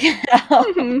 Holy cow.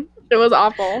 Mm-hmm. It was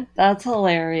awful. That's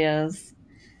hilarious.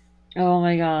 Oh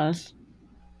my gosh.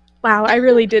 Wow, I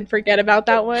really did forget about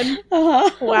that one.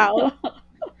 Wow.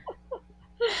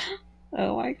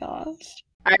 Oh my gosh.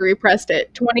 I repressed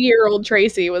it. 20-year-old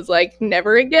Tracy was like,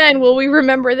 never again will we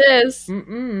remember this.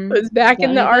 Mm-mm. It was back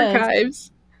in Don't the need this.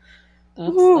 archives.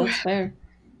 Ooh. That's fair.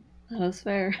 That's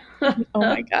fair. Oh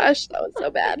my gosh, that was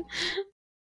so bad.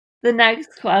 The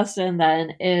next question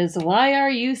then is, why are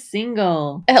you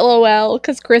single? LOL,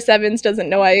 because Chris Evans doesn't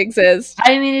know I exist.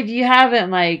 I mean, if you haven't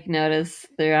like noticed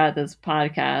throughout this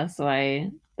podcast,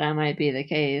 why that might be the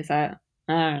case. I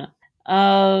don't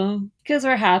know. Because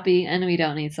we're happy and we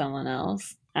don't need someone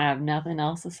else. I have nothing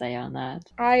else to say on that.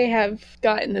 I have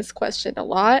gotten this question a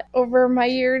lot over my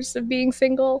years of being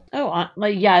single. Oh,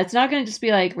 like yeah, it's not gonna just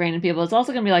be like random people. It's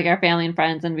also gonna be like our family and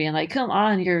friends and being like, "Come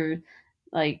on, you're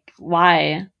like,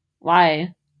 why?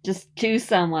 Just choose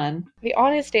someone." The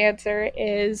honest answer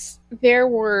is there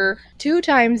were 2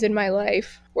 times in my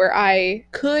life where I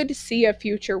could see a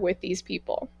future with these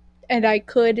people, and I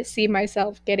could see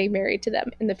myself getting married to them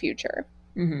in the future.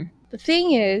 Mm-hmm. The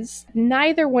thing is,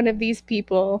 neither one of these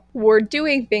people were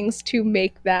doing things to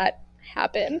make that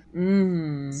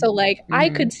happen. So, like, I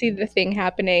could see the thing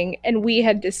happening, and we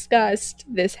had discussed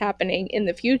this happening in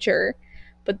the future,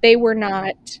 but they were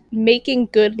not making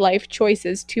good life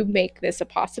choices to make this a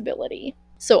possibility.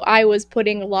 So, I was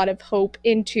putting a lot of hope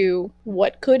into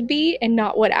what could be and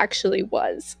not what actually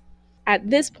was. At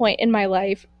this point in my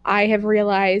life, I have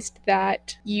realized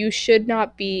that you should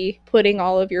not be putting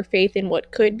all of your faith in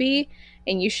what could be,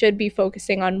 and you should be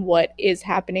focusing on what is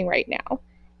happening right now.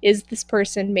 Is this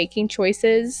person making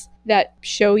choices that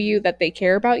show you that they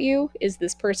care about you? Is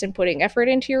this person putting effort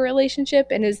into your relationship?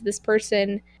 And is this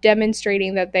person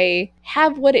demonstrating that they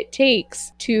have what it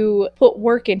takes to put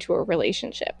work into a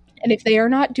relationship? And if they are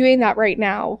not doing that right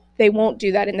now, they won't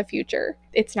do that in the future.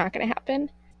 It's not going to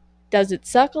happen. Does it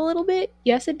suck a little bit?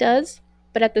 Yes, it does.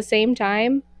 But at the same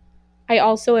time, I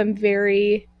also am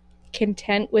very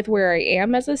content with where I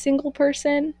am as a single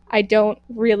person. I don't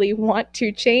really want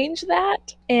to change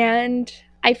that. And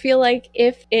I feel like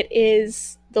if it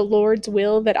is the Lord's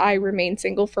will that I remain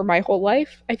single for my whole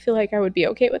life, I feel like I would be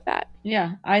okay with that.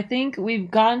 Yeah, I think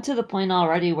we've gotten to the point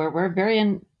already where we're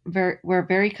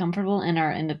very comfortable in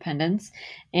our independence,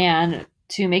 and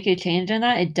to make a change in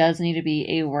that, it does need to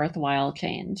be a worthwhile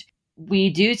change.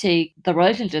 We do take the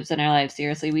relationships in our life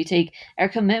seriously. We take our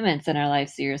commitments in our life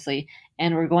seriously,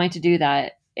 and we're going to do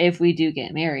that if we do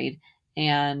get married.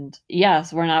 And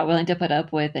yes, we're not willing to put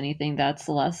up with anything that's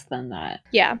less than that.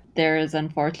 Yeah. There is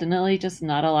unfortunately just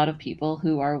not a lot of people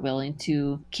who are willing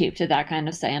to keep to that kind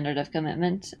of standard of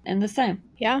commitment in the same.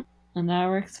 Yeah. And that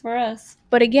works for us.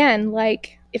 But again,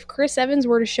 like, if Chris Evans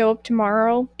were to show up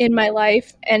tomorrow in my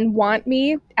life and want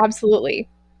me, absolutely.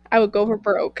 I would go for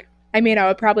broke. I mean, I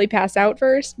would probably pass out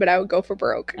first, but I would go for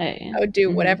broke. Hey. I would do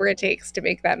whatever it takes to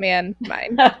make that man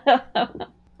mine.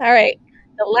 All right.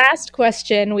 The last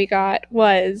question we got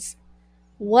was,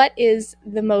 what is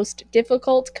the most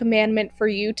difficult commandment for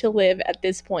you to live at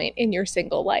this point in your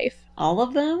single life? All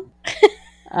of them?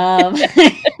 I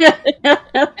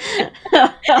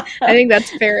think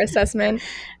that's a fair assessment.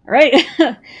 Right.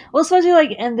 Well, especially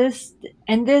like in this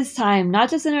time, not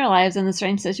just in our lives and the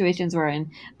strange situations we're in,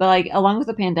 but like along with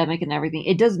the pandemic and everything,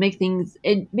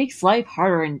 it makes life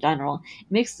harder in general.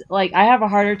 It makes, like, I have a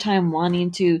harder time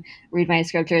wanting to read my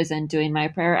scriptures and doing my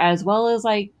prayer, as well as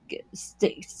like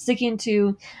sticking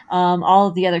to all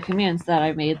of the other commands that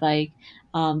I made, like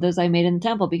those I made in the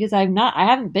temple, because I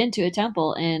haven't been to a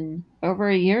temple in over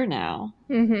a year now.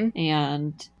 Mm-hmm.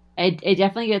 And it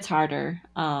definitely gets harder.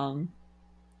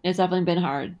 It's definitely been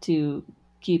hard to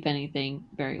keep anything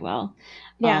very well.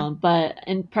 Yeah. But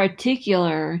in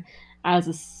particular, as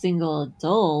a single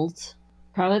adult,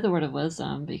 probably the word of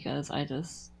wisdom, because I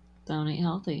just don't eat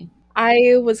healthy.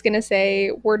 I was going to say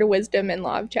word of wisdom and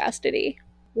law of chastity.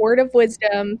 Word of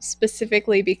wisdom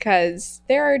specifically because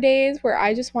there are days where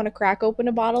I just want to crack open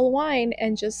a bottle of wine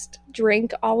and just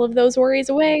drink all of those worries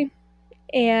away.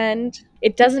 And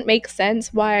it doesn't make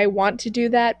sense why I want to do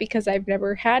that because I've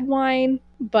never had wine,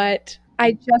 but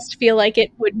I just feel like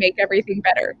it would make everything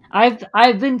better.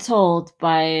 I've been told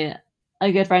by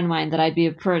a good friend of mine that I'd be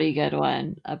a pretty good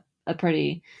one, a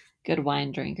pretty good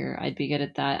wine drinker. I'd be good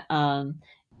at that.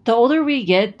 The older we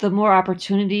get, the more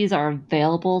opportunities are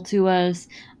available to us.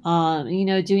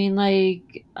 Doing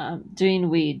like doing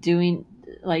weed, doing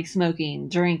like smoking,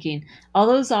 drinking, all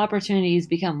those opportunities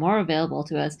become more available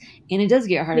to us, and it does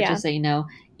get harder to Yeah. say no,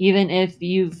 even if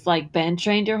you've like been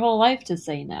trained your whole life to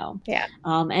say no. Yeah.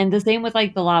 And the same with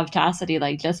like the law of chastity.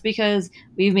 Like just because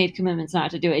we've made commitments not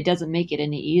to do it, it doesn't make it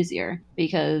any easier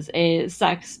because it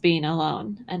sucks being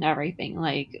alone and everything.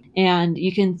 Like, and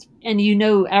you can, and you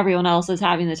know, everyone else is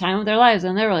having the time of their lives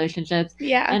and their relationships,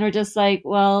 Yeah. and we're just like,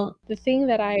 well, The thing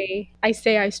that I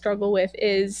say I struggle with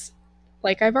is,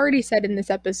 like I've already said in this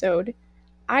episode,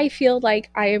 I feel like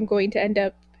I am going to end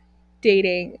up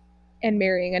dating and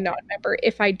marrying a non-member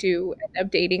if I do end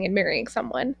up dating and marrying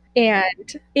someone.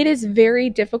 And it is very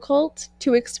difficult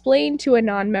to explain to a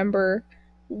non-member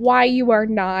why you are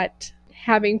not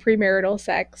having premarital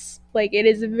sex. Like it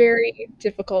is very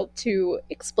difficult to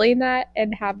explain that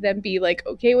and have them be like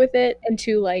okay with it and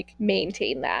to like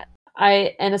maintain that.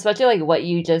 and especially like what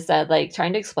you just said, like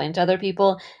trying to explain to other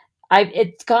people,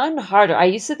 it's gotten harder. I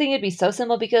used to think it'd be so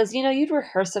simple because you'd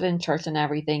rehearse it in church and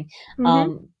everything,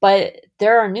 Mhm. but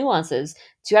there are nuances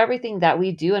to everything that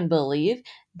we do and believe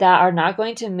that are not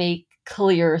going to make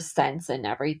clear sense in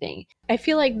everything. I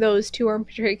feel like those two in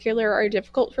particular are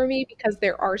difficult for me because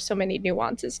there are so many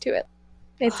nuances to it.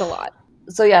 It's a lot.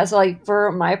 So yeah, so like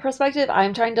for my perspective,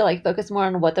 I'm trying to like focus more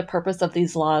on what the purpose of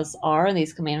these laws are and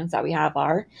these commandments that we have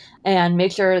are, and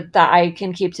make sure that I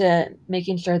can keep to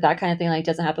making sure that kind of thing like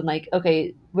doesn't happen. Like,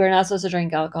 okay, we're not supposed to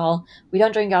drink alcohol. We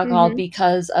don't drink alcohol Mhm.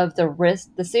 because of the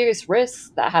serious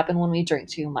risks that happen when we drink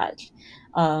too much.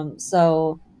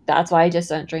 So that's why I just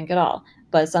don't drink at all.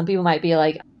 But some people might be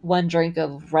like, one drink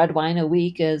of red wine a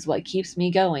week is what keeps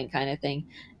me going, kind of thing,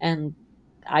 and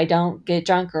I don't get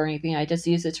drunk or anything. I just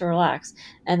use it to relax,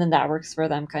 and then that works for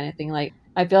them, kind of thing. Like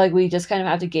I feel like we just kind of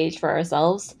have to gauge for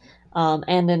ourselves,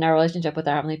 and in our relationship with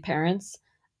our heavenly parents,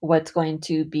 what's going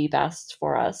to be best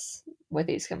for us with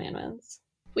these commandments.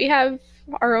 We have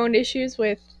our own issues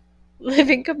with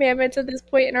living commandments at this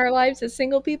point in our lives as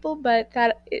single people, but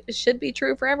that it should be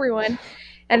true for everyone.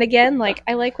 And again, like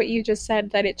I like what you just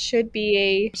said that it should be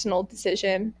a personal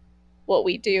decision what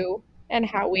we do and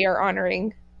how we are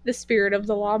honoring the spirit of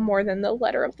the law more than the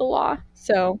letter of the law.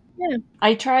 So, yeah.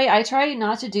 I try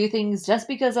not to do things just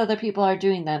because other people are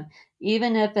doing them,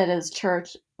 even if it is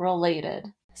church related.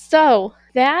 So,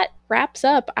 that wraps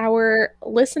up our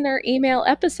listener email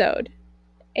episode.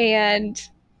 And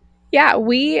yeah,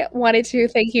 we wanted to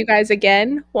thank you guys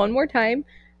again, one more time,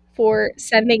 for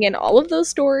sending in all of those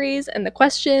stories and the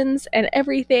questions and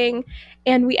everything.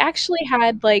 And we actually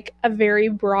had like a very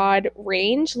broad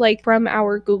range, like from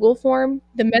our Google form.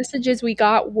 The messages we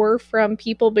got were from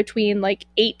people between like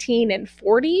 18 and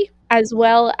 40, as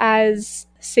well as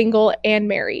single and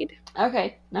married.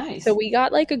 Okay, So nice. we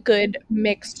got like a good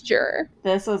mixture.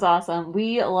 This was awesome.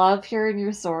 We love hearing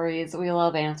your stories. We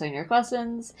love answering your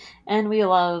questions, and we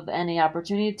love any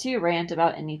opportunity to rant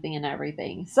about anything and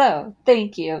everything. So,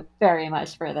 thank you very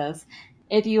much for this.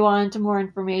 If you want more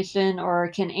information or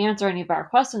can answer any of our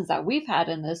questions that we've had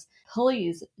in this,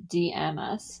 please DM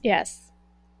us. Yes.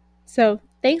 So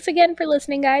thanks again for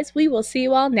listening, guys. We will see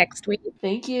you all next week.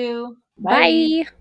 Thank you. Bye. Bye.